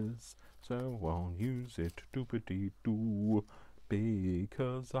this, so I'll use it doopity-doo,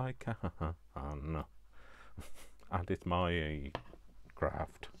 because I can. And it's my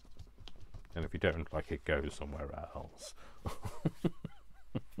craft. And if you don't like it, go somewhere else.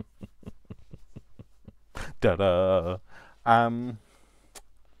 Ta-da!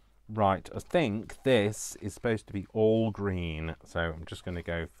 Right, I think this is supposed to be all green, so I'm just going to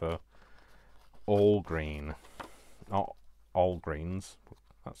go for all green, not all greens.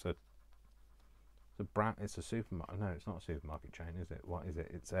 That's it's a supermarket. No, it's not a supermarket chain, is it? What is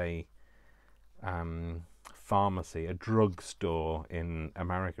it? It's a pharmacy, a drugstore in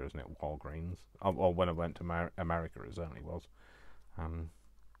America, isn't it? Walgreens. Well, when I went to America, it certainly was. I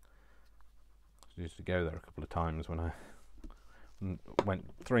used to go there a couple of times when I went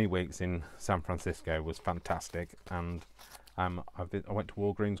 3 weeks in San Francisco. Was fantastic, and I went to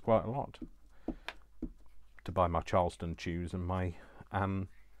Walgreens quite a lot to buy my Charleston chews and my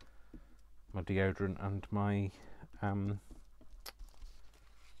my deodorant and my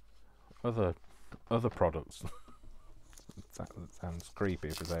other products. That sounds creepy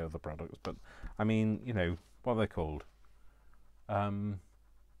if I say other products, but I mean, what are they called?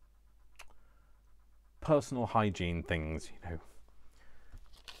 Personal hygiene things,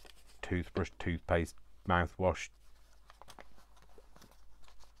 toothbrush, toothpaste, mouthwash.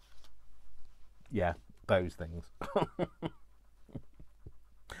 Yeah, those things.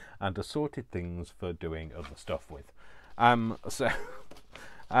 And assorted things for doing other stuff with. And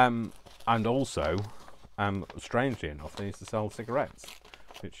also, strangely enough, they used to sell cigarettes,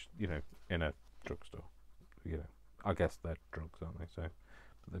 which, in a drugstore. I guess they're drugs, aren't they? So,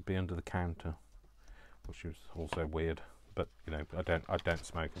 but they'd be under the counter, which was also weird. But I don't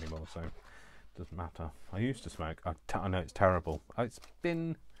smoke anymore, so it doesn't matter. I used to smoke. I know it's terrible. It's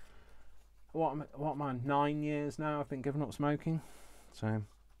been what am I 9 years now? I've been giving up smoking, so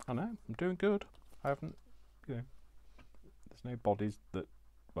I know I'm doing good. I haven't, there's no bodies that,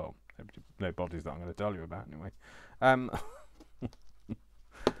 well, no bodies that I'm going to tell you about anyway.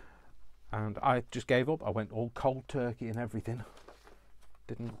 And I just gave up. I went all cold turkey and everything.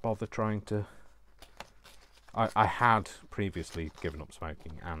 Didn't bother trying to. I had previously given up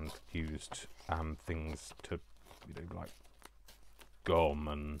smoking and used things to, like gum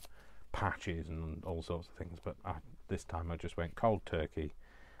and patches and all sorts of things. But this time I just went cold turkey,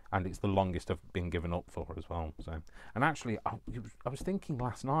 and it's the longest I've been given up for as well. So, and actually, I was thinking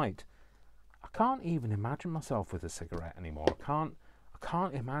last night, I can't even imagine myself with a cigarette anymore. I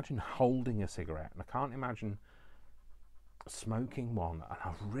can't imagine holding a cigarette, and I can't imagine smoking one. And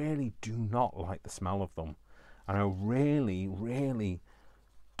I really do not like the smell of them. And I really, really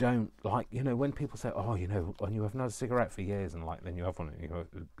don't like, when people say, oh, when you haven't had a cigarette for years, and like then you have one, it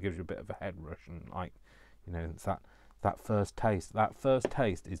gives you a bit of a head rush, and like, it's that first taste. That first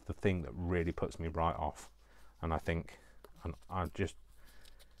taste is the thing that really puts me right off. And I think, and I just,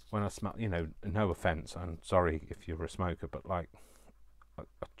 when I smell, no offence, I'm sorry if you're a smoker, but like,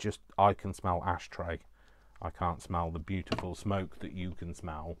 I can smell ashtray. I can't smell the beautiful smoke that you can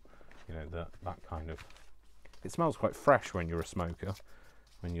smell. That kind of. It smells quite fresh when you're a smoker,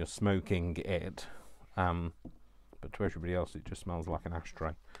 when you're smoking it. But to everybody else, it just smells like an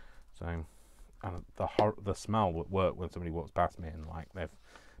ashtray. So, and the smell would work when somebody walks past me and like they've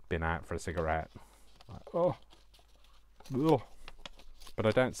been out for a cigarette. Like, oh, ugh. But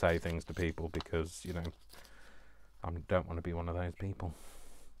I don't say things to people because, you know, I don't want to be one of those people.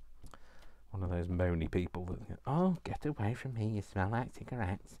 One of those moany people that go, oh, get away from me, you smell like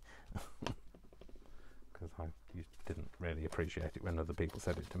cigarettes. Because I didn't really appreciate it when other people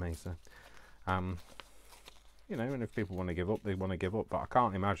said it to me. So, you know, and if people want to give up, they want to give up. But I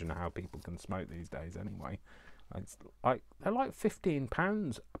can't imagine how people can smoke these days anyway. It's like, they're like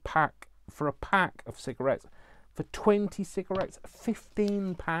 £15 a pack for a pack of cigarettes. For 20 cigarettes,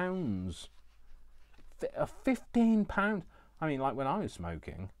 £15. £15. I mean, like when I was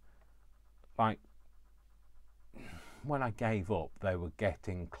smoking, like when I gave up, they were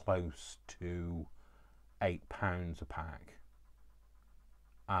getting close to £8 a pack.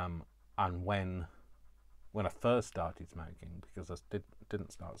 And when I first started smoking, because I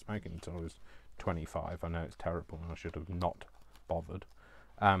didn't start smoking until I was 25. I know it's terrible, and I should have not bothered.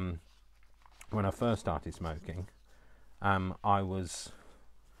 When I first started smoking, I was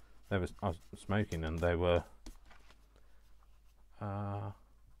smoking, and they were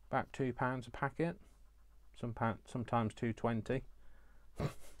about £2 a packet. Sometimes £2.20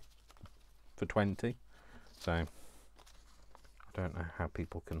 for 20. So I don't know how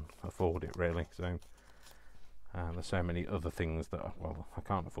people can afford it really. So there's so many other things that I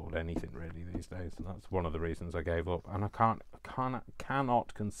can't afford anything really these days. And that's one of the reasons I gave up. And I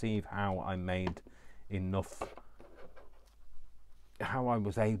cannot conceive how I made enough. How I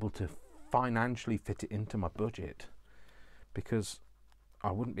was able to financially fit it into my budget, because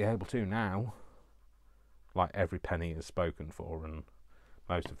I wouldn't be able to now. Like, every penny is spoken for, and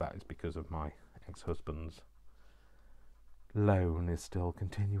most of that is because of my ex-husband's loan is still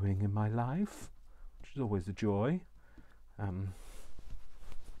continuing in my life, which is always a joy.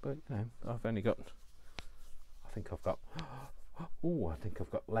 But you know, I've only got, I think I've got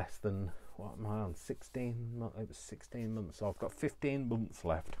less than, what am I on, 16 months? It was 16 months, so I've got 15 months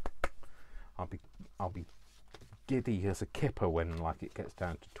left. I'll be giddy as a kipper when, like, it gets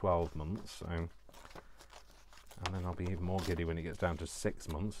down to 12 months. So, and then I'll be even more giddy when it gets down to 6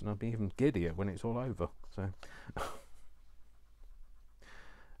 months, and I'll be even giddier when it's all over. So,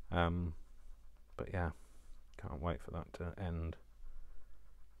 but yeah, can't wait for that to end.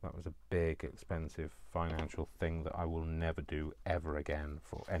 That was a big, expensive financial thing that I will never do ever again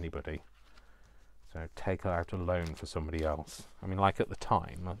for anybody. So take out a loan for somebody else. I mean, like at the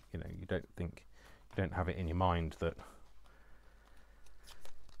time, you know, you don't have it in your mind that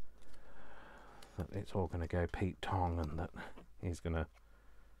it's all going to go Pete Tong, and that he's going to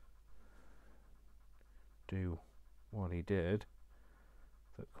do what he did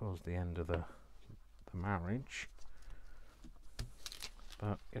that caused the end of the marriage.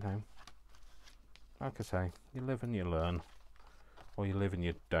 But, you know, like I say, you live and you learn, or you live and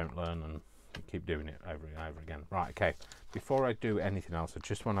you don't learn, and you keep doing it over and over again. Right, okay, before I do anything else, I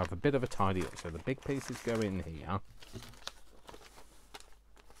just want to have a bit of a tidy up. So the big pieces go in here.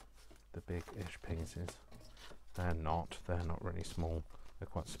 The big-ish pieces. They're not really small. They're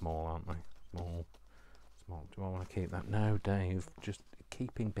quite small, aren't they? Small. Do I want to keep that? No, Dave, just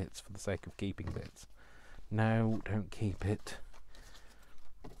keeping bits for the sake of keeping bits. No, don't keep it.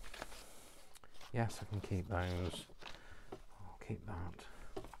 Yes, I can keep those. I'll keep that.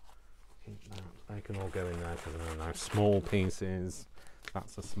 Keep that. They can all go in there because they're now small pieces.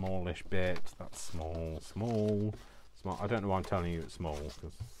 That's a smallish bit. That's small. I don't know why I'm telling you it's small,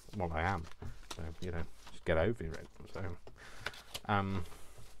 because, well, I am. So, you know, just get over it. So,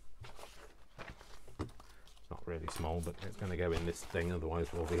 it's not really small, but it's going to go in this thing. Otherwise,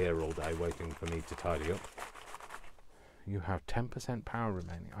 we'll be here all day waiting for me to tidy up. You have 10% power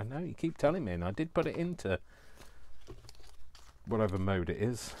remaining. I know, you keep telling me, and I did put it into whatever mode it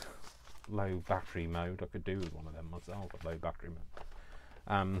is. Low battery mode. I could do with one of them myself, a low battery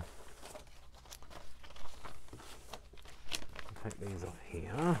mode. Take these off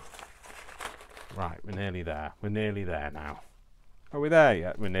here. Right, we're nearly there. We're nearly there now. Are we there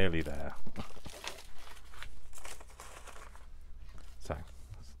yet? We're nearly there. So,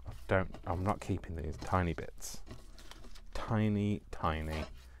 I'm not keeping these tiny bits. Tiny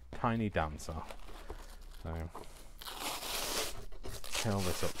dancer. So, fill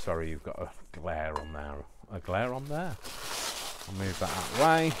this up. Sorry, you've got a glare on there. A glare on there. I'll move that out of the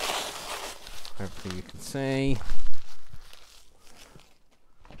way. Hopefully you can see.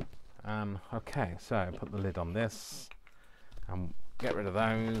 Okay, so put the lid on this and get rid of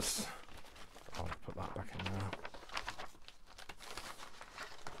those. I'll put that back in there.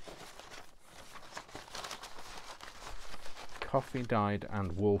 Coffee dyed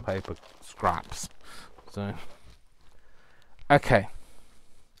and wallpaper scraps. So, okay.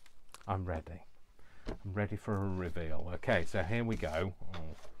 I'm ready. I'm ready for a reveal. Okay, so here we go.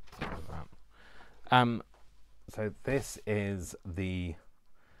 So this is the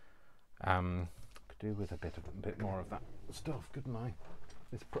could do with a bit more of that stuff, couldn't I?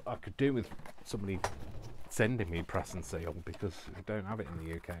 I could do with somebody sending me press and seal, because I don't have it in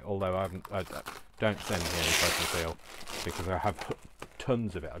the UK. Although I don't send me any press and seal because I have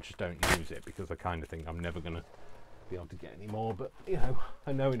tons of it. I just don't use it because I kind of think I'm never going to be able to get any more. But you know,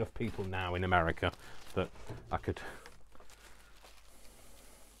 I know enough people now in America that I could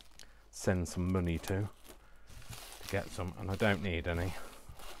send some money to get some, and I don't need any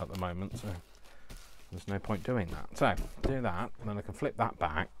at the moment, so there's no point doing that. So do that, and then I can flip that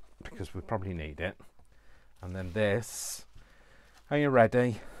back because we probably need it. And then this, are you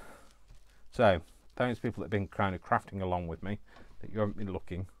ready? So those people that have been kind of crafting along with me, that you haven't been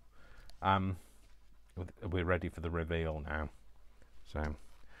looking, we're ready for the reveal now. So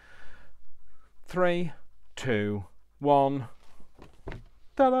 3, 2, 1.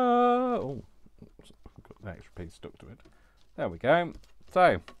 Ta-da! Oh, got the extra piece stuck to it. There we go.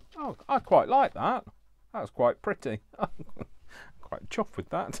 So, oh, I quite like that. That's quite pretty. Quite chuffed with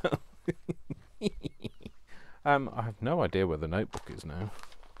that. I have no idea where the notebook is now.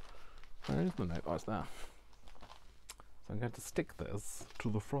 Where is the notebook? It's there. So I'm going to stick this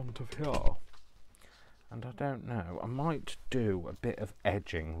to the front of here. And I don't know. I might do a bit of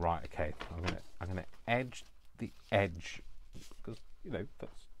edging. Right. Okay. I'm gonna edge the edge, because you know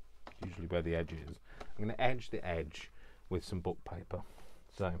that's usually where the edge is. I'm going to edge the edge with some book paper.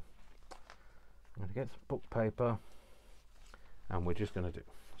 So I'm going to get some book paper, and we're just going to do.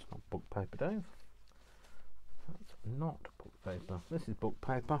 It's not book paper, Dave. That's not book paper. This is book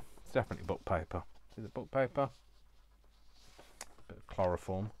paper. It's definitely book paper. Is it book paper? Bit of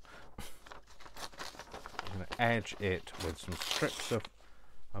chloroform. I'm going to edge it with some strips of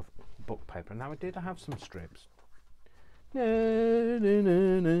book paper. Now I did have some strips. Yeah.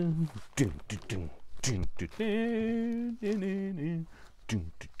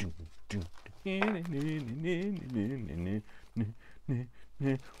 Boom,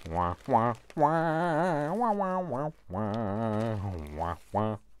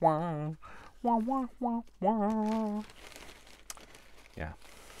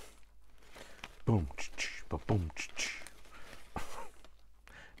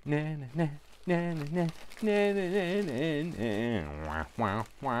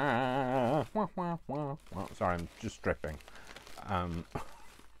 Sorry, I'm just stripping.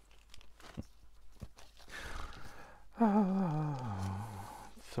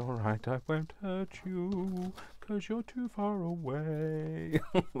 It's alright, I won't hurt you, 'cause you're too far away.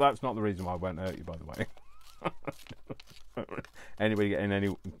 That's not the reason why I won't hurt you, by the way. Anybody getting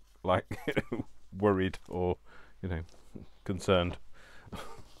any, like, worried or, you know, concerned?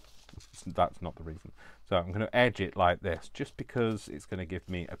 That's not the reason. So I'm going to edge it like this, just because it's going to give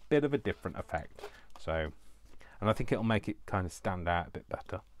me a bit of a different effect. So, and I think it'll make it kind of stand out a bit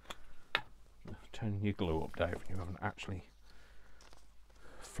better. Turn your glue up, Dave. You haven't actually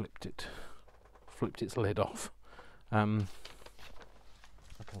flipped its lid off. That'll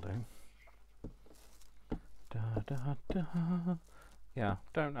do. Yeah,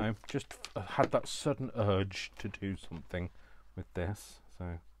 don't know. Just had that sudden urge to do something with this.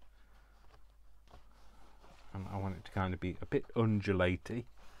 So, and I want it to kind of be a bit undulaty,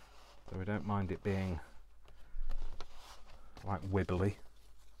 so we don't mind it being like wibbly,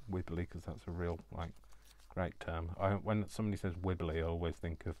 because that's a real like great term. When somebody says wibbly, I always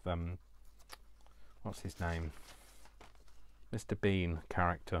think of what's his name, Mr. Bean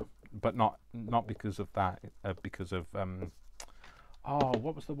character, but not because of that, because of oh,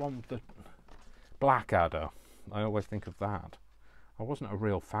 what was the one with the Blackadder? I always think of that. I wasn't a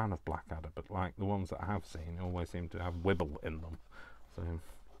real fan of Blackadder, but like the ones that I have seen always seem to have wibble in them. So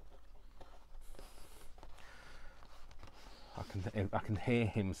I can hear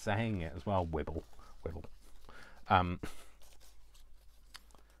him saying it as well. Wibble.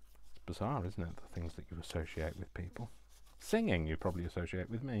 It's bizarre, isn't it? The things that you associate with people. Singing, you probably associate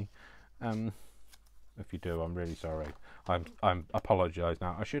with me. If you do, I'm really sorry. I'm apologise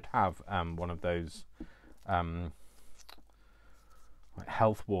now. I should have one of those like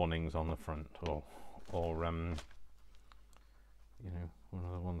health warnings on the front, or you know, one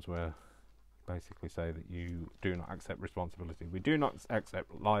of the ones where basically say that you do not accept responsibility. We do not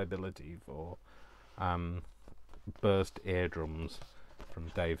accept liability for burst eardrums from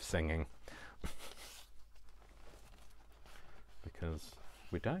Dave singing. Because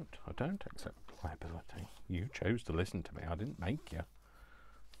we don't. I don't accept liability. You chose to listen to me. I didn't make you.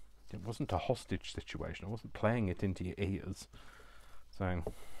 It wasn't a hostage situation. I wasn't playing it into your ears. So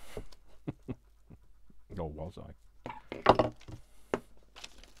Or was I?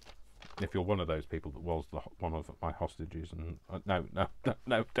 If you're one of those people that was one of my hostages, and no,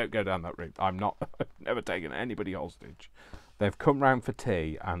 don't go down that route. I'm not. I've never taken anybody hostage. They've come round for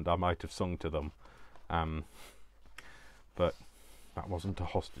tea, and I might have sung to them, but that wasn't a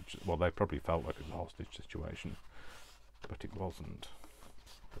hostage. Well, they probably felt like it was a hostage situation, but it wasn't.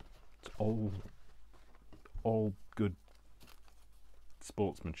 It's all good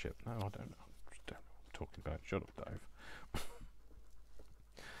sportsmanship. No, I don't know. I just don't know what I'm talking about. Shut up, Dave.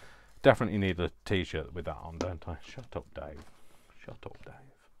 Definitely need a t-shirt with that on, don't I? Shut up, Dave. Shut up, Dave.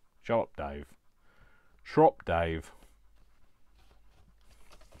 Shut up, Dave. Shut up, Dave.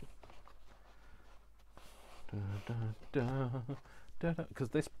 Because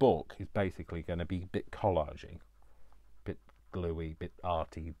this book is basically going to be a bit collagey, bit gluey, bit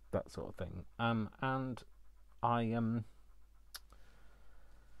arty, that sort of thing. And I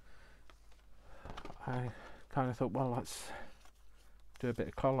kind of thought, well, let's do a bit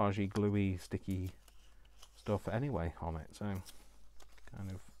of collagey, gluey, sticky stuff anyway on it, so kind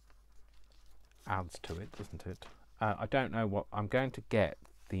of adds to it, doesn't it? I don't know what I'm going to get.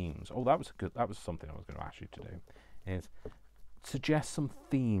 Themes. Oh, that was something I was going to ask you to do, is suggest some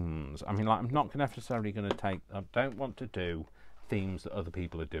themes. I mean, like, I'm not necessarily going to I don't want to do themes that other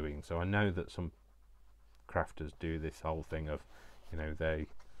people are doing. So I know that some crafters do this whole thing of, you know, they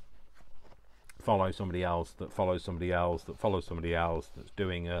follow somebody else that follows somebody else that follows somebody else that's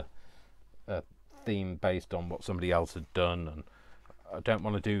doing a theme based on what somebody else had done, and I don't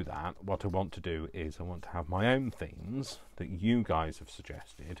want to do that. What I want to do is I want to have my own themes that you guys have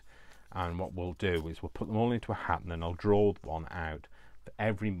suggested, and what we'll do is we'll put them all into a hat, and then I'll draw one out for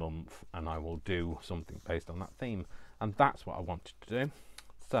every month, and I will do something based on that theme, and that's what I wanted to do.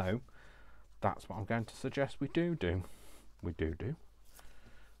 So that's what I'm going to suggest we do. We do.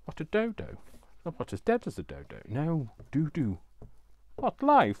 What a dodo. Not what as dead as a dodo. No, do. What,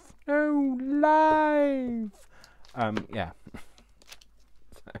 life? No, life. Yeah.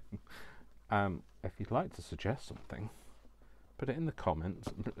 If you'd like to suggest something, put it in the comments.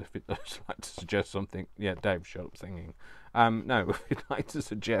 If you'd like to suggest something, yeah, Dave, shut up singing. No, if you'd like to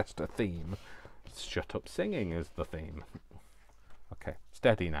suggest a theme, shut up singing is the theme. Okay,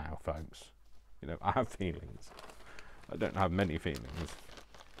 steady now, folks. You know, I have feelings. I don't have many feelings.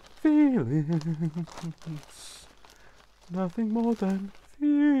 Feelings, nothing more than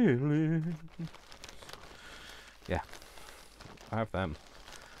feelings. Yeah, I have them.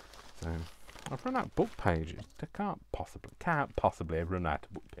 So I've run out of book pages. I can't possibly run out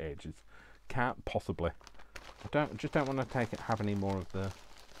of book pages. Can't possibly. I just don't want to have any more of the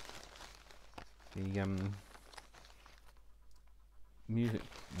music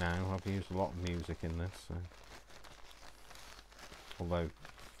now. I've used a lot of music in this, so. Although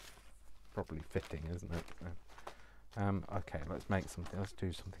probably fitting, isn't it? So, okay, let's make something. Let's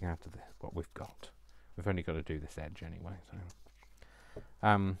do something out of what we've got. We've only got to do this edge anyway.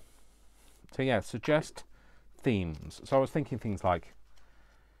 So yeah, suggest themes. So I was thinking things like,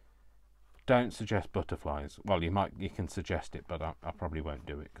 don't suggest butterflies. Well, you can suggest it, but I probably won't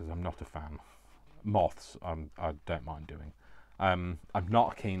do it because I'm not a fan. Moths, I don't mind doing. I'm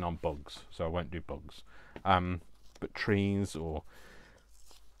not keen on bugs, so I won't do bugs. But trees or,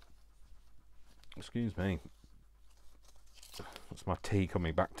 excuse me, that's my tea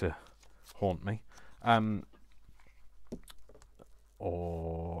coming back to haunt me.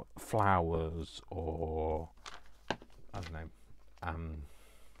 Or flowers, or I don't know,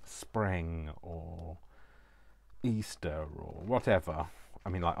 spring or Easter or whatever. I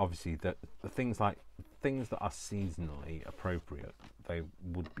mean, like, obviously the things that are seasonally appropriate, they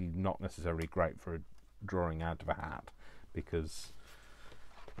would be not necessarily great for drawing out of a hat, because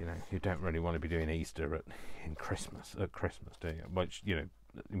you know you don't really want to be doing Easter at Christmas, do you? Which, you know,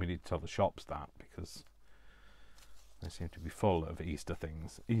 we need to tell the shops that, because they seem to be full of Easter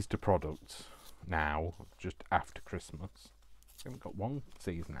things, Easter products now, just after Christmas. We haven't got one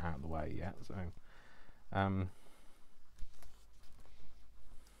season out of the way yet, so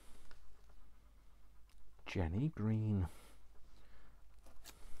Jenny Green.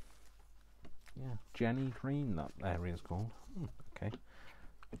 Yeah, Jenny Green, that area's called. Okay.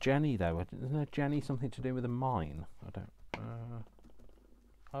 Jenny, though, isn't a Jenny something to do with a mine? I don't.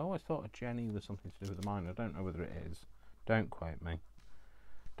 I always thought a Jenny was something to do with a mine. I don't know whether it is. Don't quote me.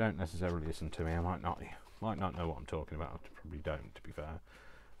 Don't necessarily listen to me. I might not know what I'm talking about. I probably don't, to be fair.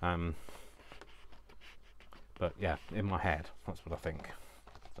 But yeah, in my head, that's what I think.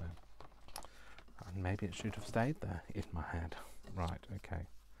 So, and maybe it should have stayed there in my head. Right, okay.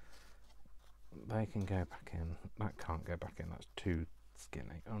 They can go back in. That can't go back in. That's too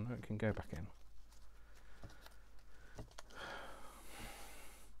skinny. Oh no, it can go back in.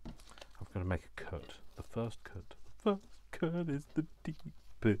 I've got to make a cut. The first cut is the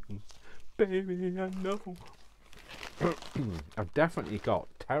deepest. Baby, I know. I've definitely got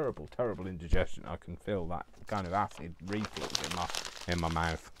terrible indigestion. I can feel that kind of acid reflux in my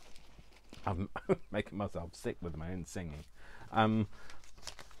mouth. I'm making myself sick with my own singing.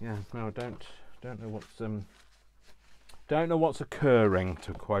 Yeah, no, I don't know what's occurring,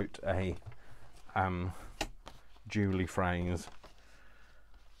 to quote a Julie phrase.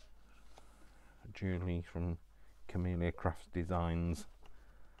 Julie from Camellia Crafts Designs.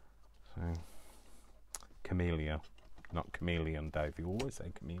 So Camellia, not chameleon, Dave. You always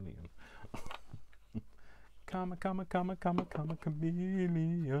say chameleon. Come a chameleon.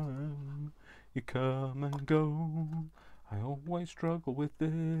 You come and go. I always struggle with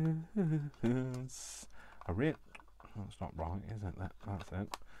this. That's not right, is it? That's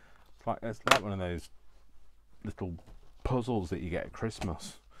it. It's like one of those little puzzles that you get at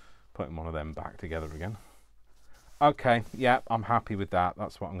Christmas. Putting one of them back together again. Okay, yeah, I'm happy with that.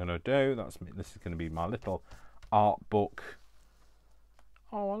 That's what I'm going to do. This is going to be my little art book.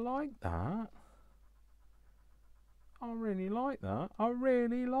 Oh, I like that. I really like that. I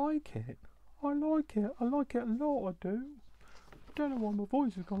really like it. I like it. I like it a lot, I do. I don't know why my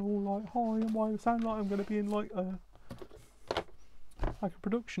voice has gone all like high and why I sound like I'm going to be in like a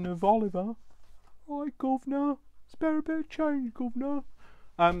production of Oliver. Right, governor. Spare a bit of change, governor.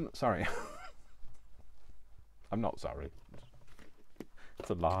 Sorry. I'm not sorry. It's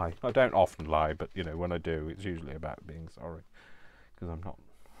a lie. I don't often lie, but you know, when I do, it's usually about being sorry. Because I'm not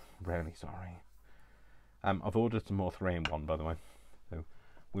rarely sorry. I've ordered some more 3-in-1, by the way. So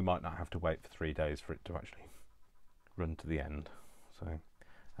we might not have to wait for 3 days for it to actually run to the end. So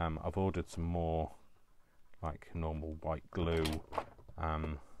I've ordered some more like normal white glue.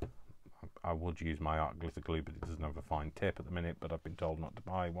 I would use my art glitter glue, but it doesn't have a fine tip at the minute, but I've been told not to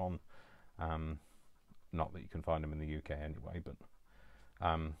buy one. Not that you can find them in the UK anyway, but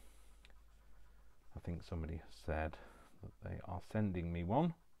I think somebody has said that they are sending me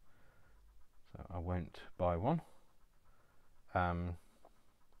one, so I won't buy one. But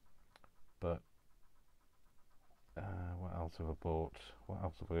what else have I bought? What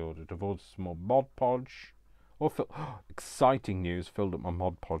else have I ordered? I've ordered some more Mod Podge. Exciting news! Filled up my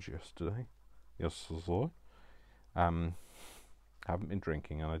Mod Podge yesterday. Yes, sir. I haven't been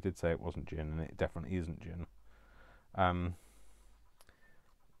drinking, and I did say it wasn't gin, and it definitely isn't gin.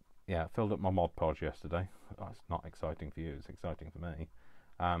 Yeah, I filled up my Mod Podge yesterday. That's not exciting for you, it's exciting for me.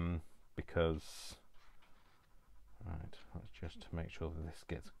 Because, right, let's just make sure that this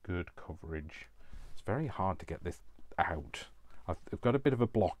gets good coverage. It's very hard to get this out. I've got a bit of a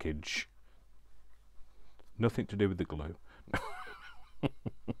blockage. Nothing to do with the glue.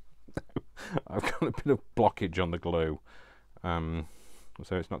 I've got a bit of blockage on the glue. So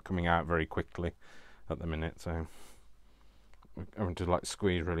it's not coming out very quickly at the minute, so I'm having to like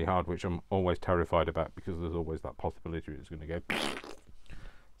squeeze really hard, which I'm always terrified about because there's always that possibility it's going to go.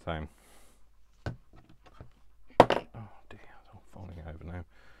 So, oh dear, it's all falling over now.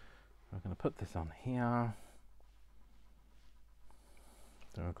 I'm going to put this on here.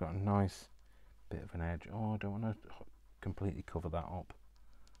 So I've got a nice bit of an edge. Oh, I don't want to completely cover that up.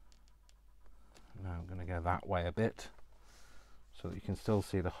 No, I'm going to go that way a bit, so that you can still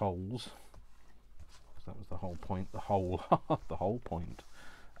see the holes. That was the whole point. The whole point.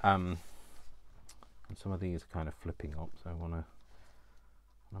 And some of these are kind of flipping up, so I want to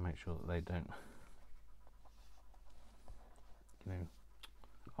make sure that they don't, you know.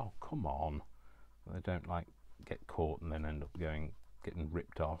 Oh, come on! They don't like get caught and then end up getting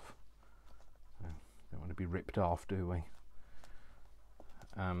ripped off. Don't want to be ripped off, do we?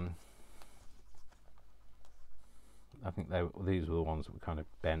 I think these were the ones that were kind of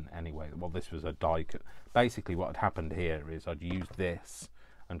bent anyway. Well, this was a die cut. Basically, what had happened here is I'd used this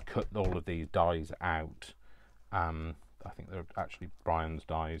and cut all of these dies out. I think they're actually Brian's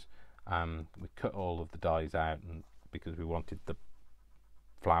dies. We cut all of the dies out, and because we wanted the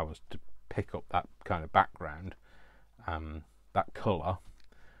flowers to pick up that kind of background, that colour,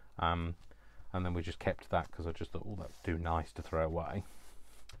 and then we just kept that because I just thought, oh, that's too nice to throw away.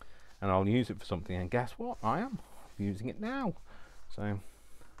 And I'll use it for something, and guess what? I am using it now. So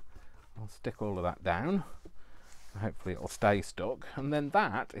I'll stick all of that down. Hopefully it'll stay stuck, and then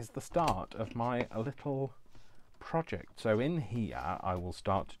that is the start of my little project. So in here I will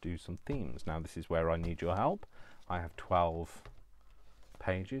start to do some themes. Now this is where I need your help. I have 12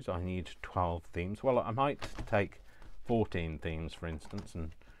 pages. I need 12 themes. Well, I might take 14 themes, for instance,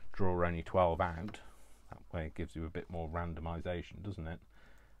 and draw only 12 out. That way it gives you a bit more randomization, doesn't it?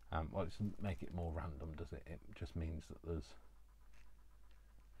 Well, it doesn't make it more random, does it? It just means that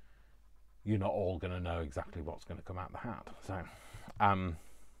you're not all going to know exactly what's going to come out the hat. So,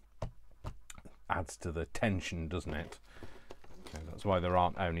 adds to the tension, doesn't it? So that's why there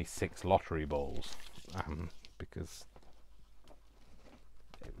aren't only 6 lottery balls, because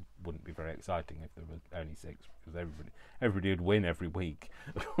it wouldn't be very exciting if there were only 6, because everybody would win every week.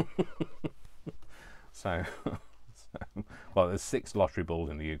 so, well, there's 6 lottery balls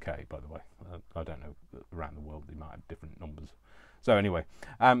in the UK, by the way. I don't know, around the world they might have different numbers. So anyway,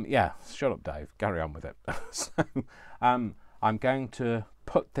 yeah, shut up, Dave. Carry on with it. So, I'm going to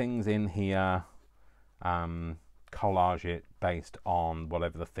put things in here, collage it based on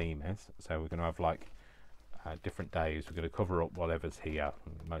whatever the theme is. So we're going to have like different days. We're going to cover up whatever's here.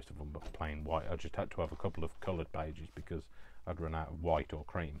 Most of them are plain white. I just had to have a couple of coloured pages because I'd run out of white or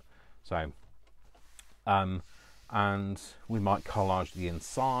cream. So, and we might collage the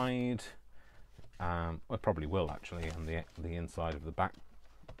inside. We probably will actually, and the inside of the back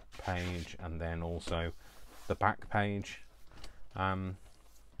page, and then also the back page. And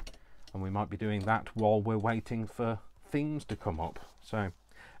we might be doing that while we're waiting for themes to come up. So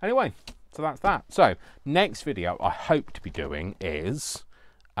anyway, so that's that. So next video I hope to be doing is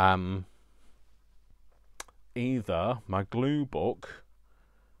either my glue book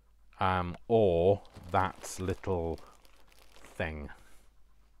or that little thing,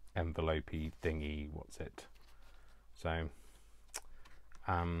 envelopey thingy, what's it? So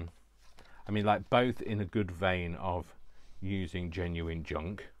I mean, like, both in a good vein of using genuine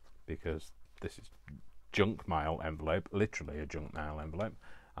junk, because this is junk mail envelope, literally a junk mail envelope.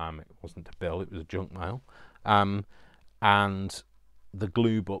 It wasn't a bill, it was a junk mail. And the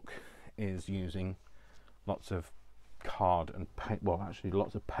glue book is using lots of card and well, actually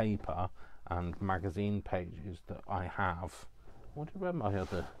lots of paper and magazine pages that I have. Where my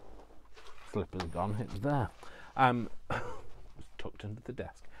other slipper's gone? It's there. It's tucked under the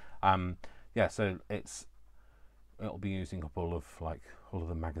desk. Yeah, so it'll be using up all of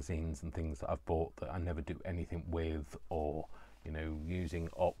the magazines and things that I've bought that I never do anything with, or using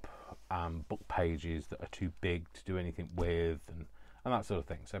up book pages that are too big to do anything with, and that sort of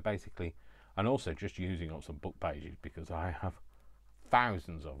thing. So basically, and also just using up some book pages because I have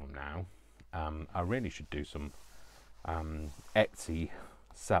thousands of them now. I really should do some Etsy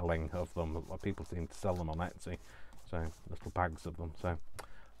selling of them. People seem to sell them on Etsy, so little bags of them. So I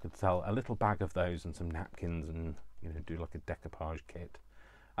could sell a little bag of those and some napkins, and do like a decoupage kit.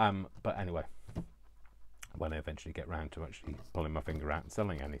 But anyway, when I eventually get round to actually pulling my finger out and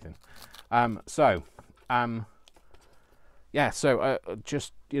selling anything. Yeah, so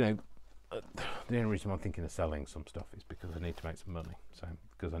just the only reason I'm thinking of selling some stuff is because I need to make some money. So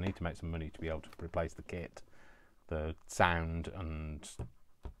because I need to make some money to be able to replace the kit, the sound, and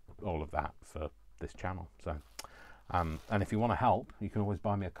all of that for this channel. So and if you want to help, you can always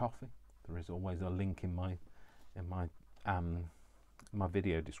buy me a coffee. There is always a link in my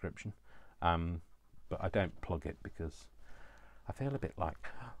video description, but I don't plug it because I feel a bit like,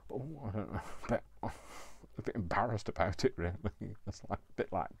 I don't know, a bit embarrassed about it, really. It's like a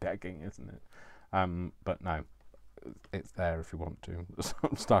bit like begging, isn't it? But no, it's there if you want to. So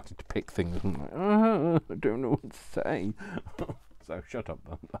I'm starting to pick things and I'm like, I don't know what to say. So shut up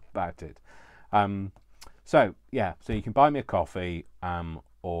about it. So yeah, so you can buy me a coffee,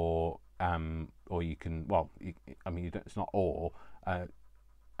 or you can, well, it's not or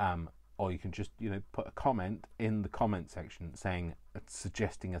you can just put a comment in the comment section saying,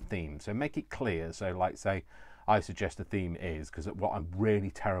 suggesting a theme. So make it clear. So like, say I suggest a theme is, because what I'm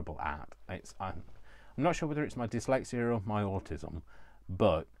really terrible at, I'm not sure whether it's my dyslexia or my autism,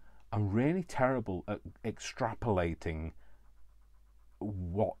 but I'm really terrible at extrapolating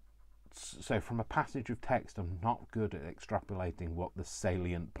so from a passage of text, I'm not good at extrapolating what the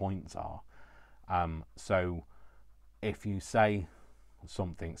salient points are. So if you say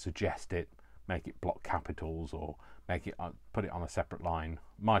something, suggest it, make it block capitals, or make it put it on a separate line.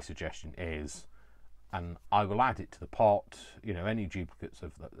 My suggestion is, and I will add it to the pot. Any duplicates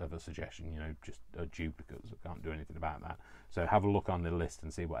of a suggestion, just duplicates. I can't do anything about that. So have a look on the list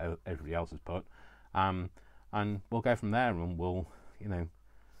and see what everybody else has put, and we'll go from there. And we'll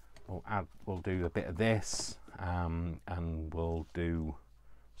do a bit of this, and we'll do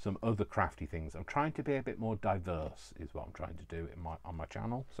some other crafty things. I'm trying to be a bit more diverse, is what I'm trying to do on my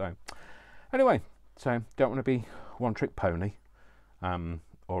channel. So anyway, so don't want to be one trick pony,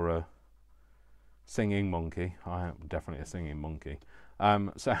 or a singing monkey. I am definitely a singing monkey.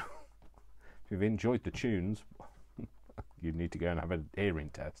 So if you've enjoyed the tunes, you need to go and have a hearing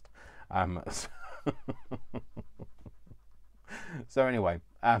test. So anyway,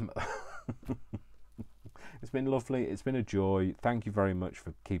 it's been lovely. It's been a joy. Thank you very much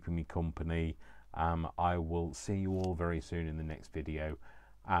for keeping me company. I will see you all very soon in the next video.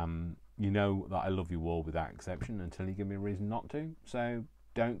 You know that I love you all without exception until you give me a reason not to. So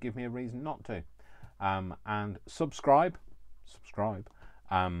don't give me a reason not to. And subscribe.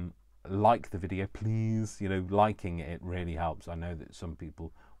 Like the video, please. You know, liking it really helps. I know that some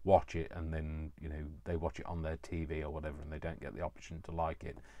people watch it and then, you know, they watch it on their TV or whatever and they don't get the option to like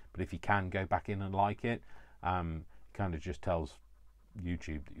it. But if you can go back in and like it, it kind of just tells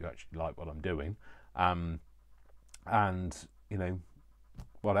YouTube that you actually like what I'm doing. And, you know,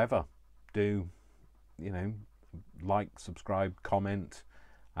 whatever. Do, you know, like, subscribe, comment,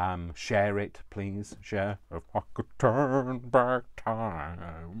 share it, please. Share. If I could turn back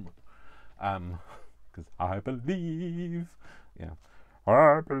time. Because I believe. Yeah.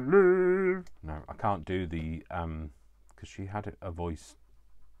 I believe. No, I can't do the because she had a voice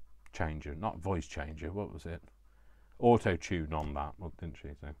changer, not voice changer. What was it? Auto tune on that, didn't she?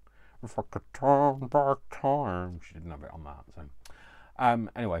 So if I could turn back time, she didn't have it on that. So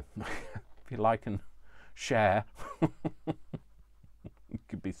anyway, if you like and share, it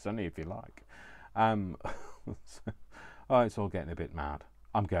could be sunny if you like. So, oh, it's all getting a bit mad.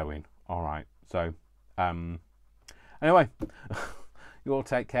 I'm going. All right. So anyway. You all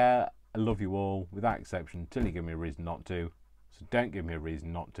take care. I love you all, without exception, till you give me a reason not to. So don't give me a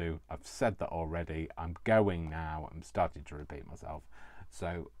reason not to. I've said that already. I'm going now. I'm starting to repeat myself.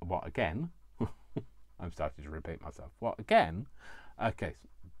 So, what again? I'm starting to repeat myself. What again? Okay,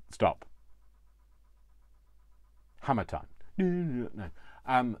 stop. Hammer time. No.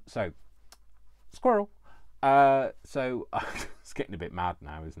 So, squirrel. So, it's getting a bit mad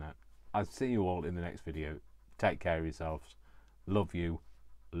now, isn't it? I'll see you all in the next video. Take care of yourselves. Love you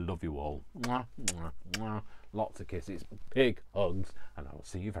all. Mwah, mwah, mwah. Lots of kisses, big hugs, and I'll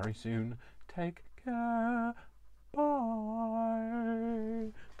see you very soon. Take care.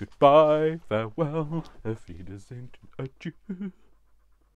 Bye. Goodbye, farewell, auf Wiedersehen, adieu.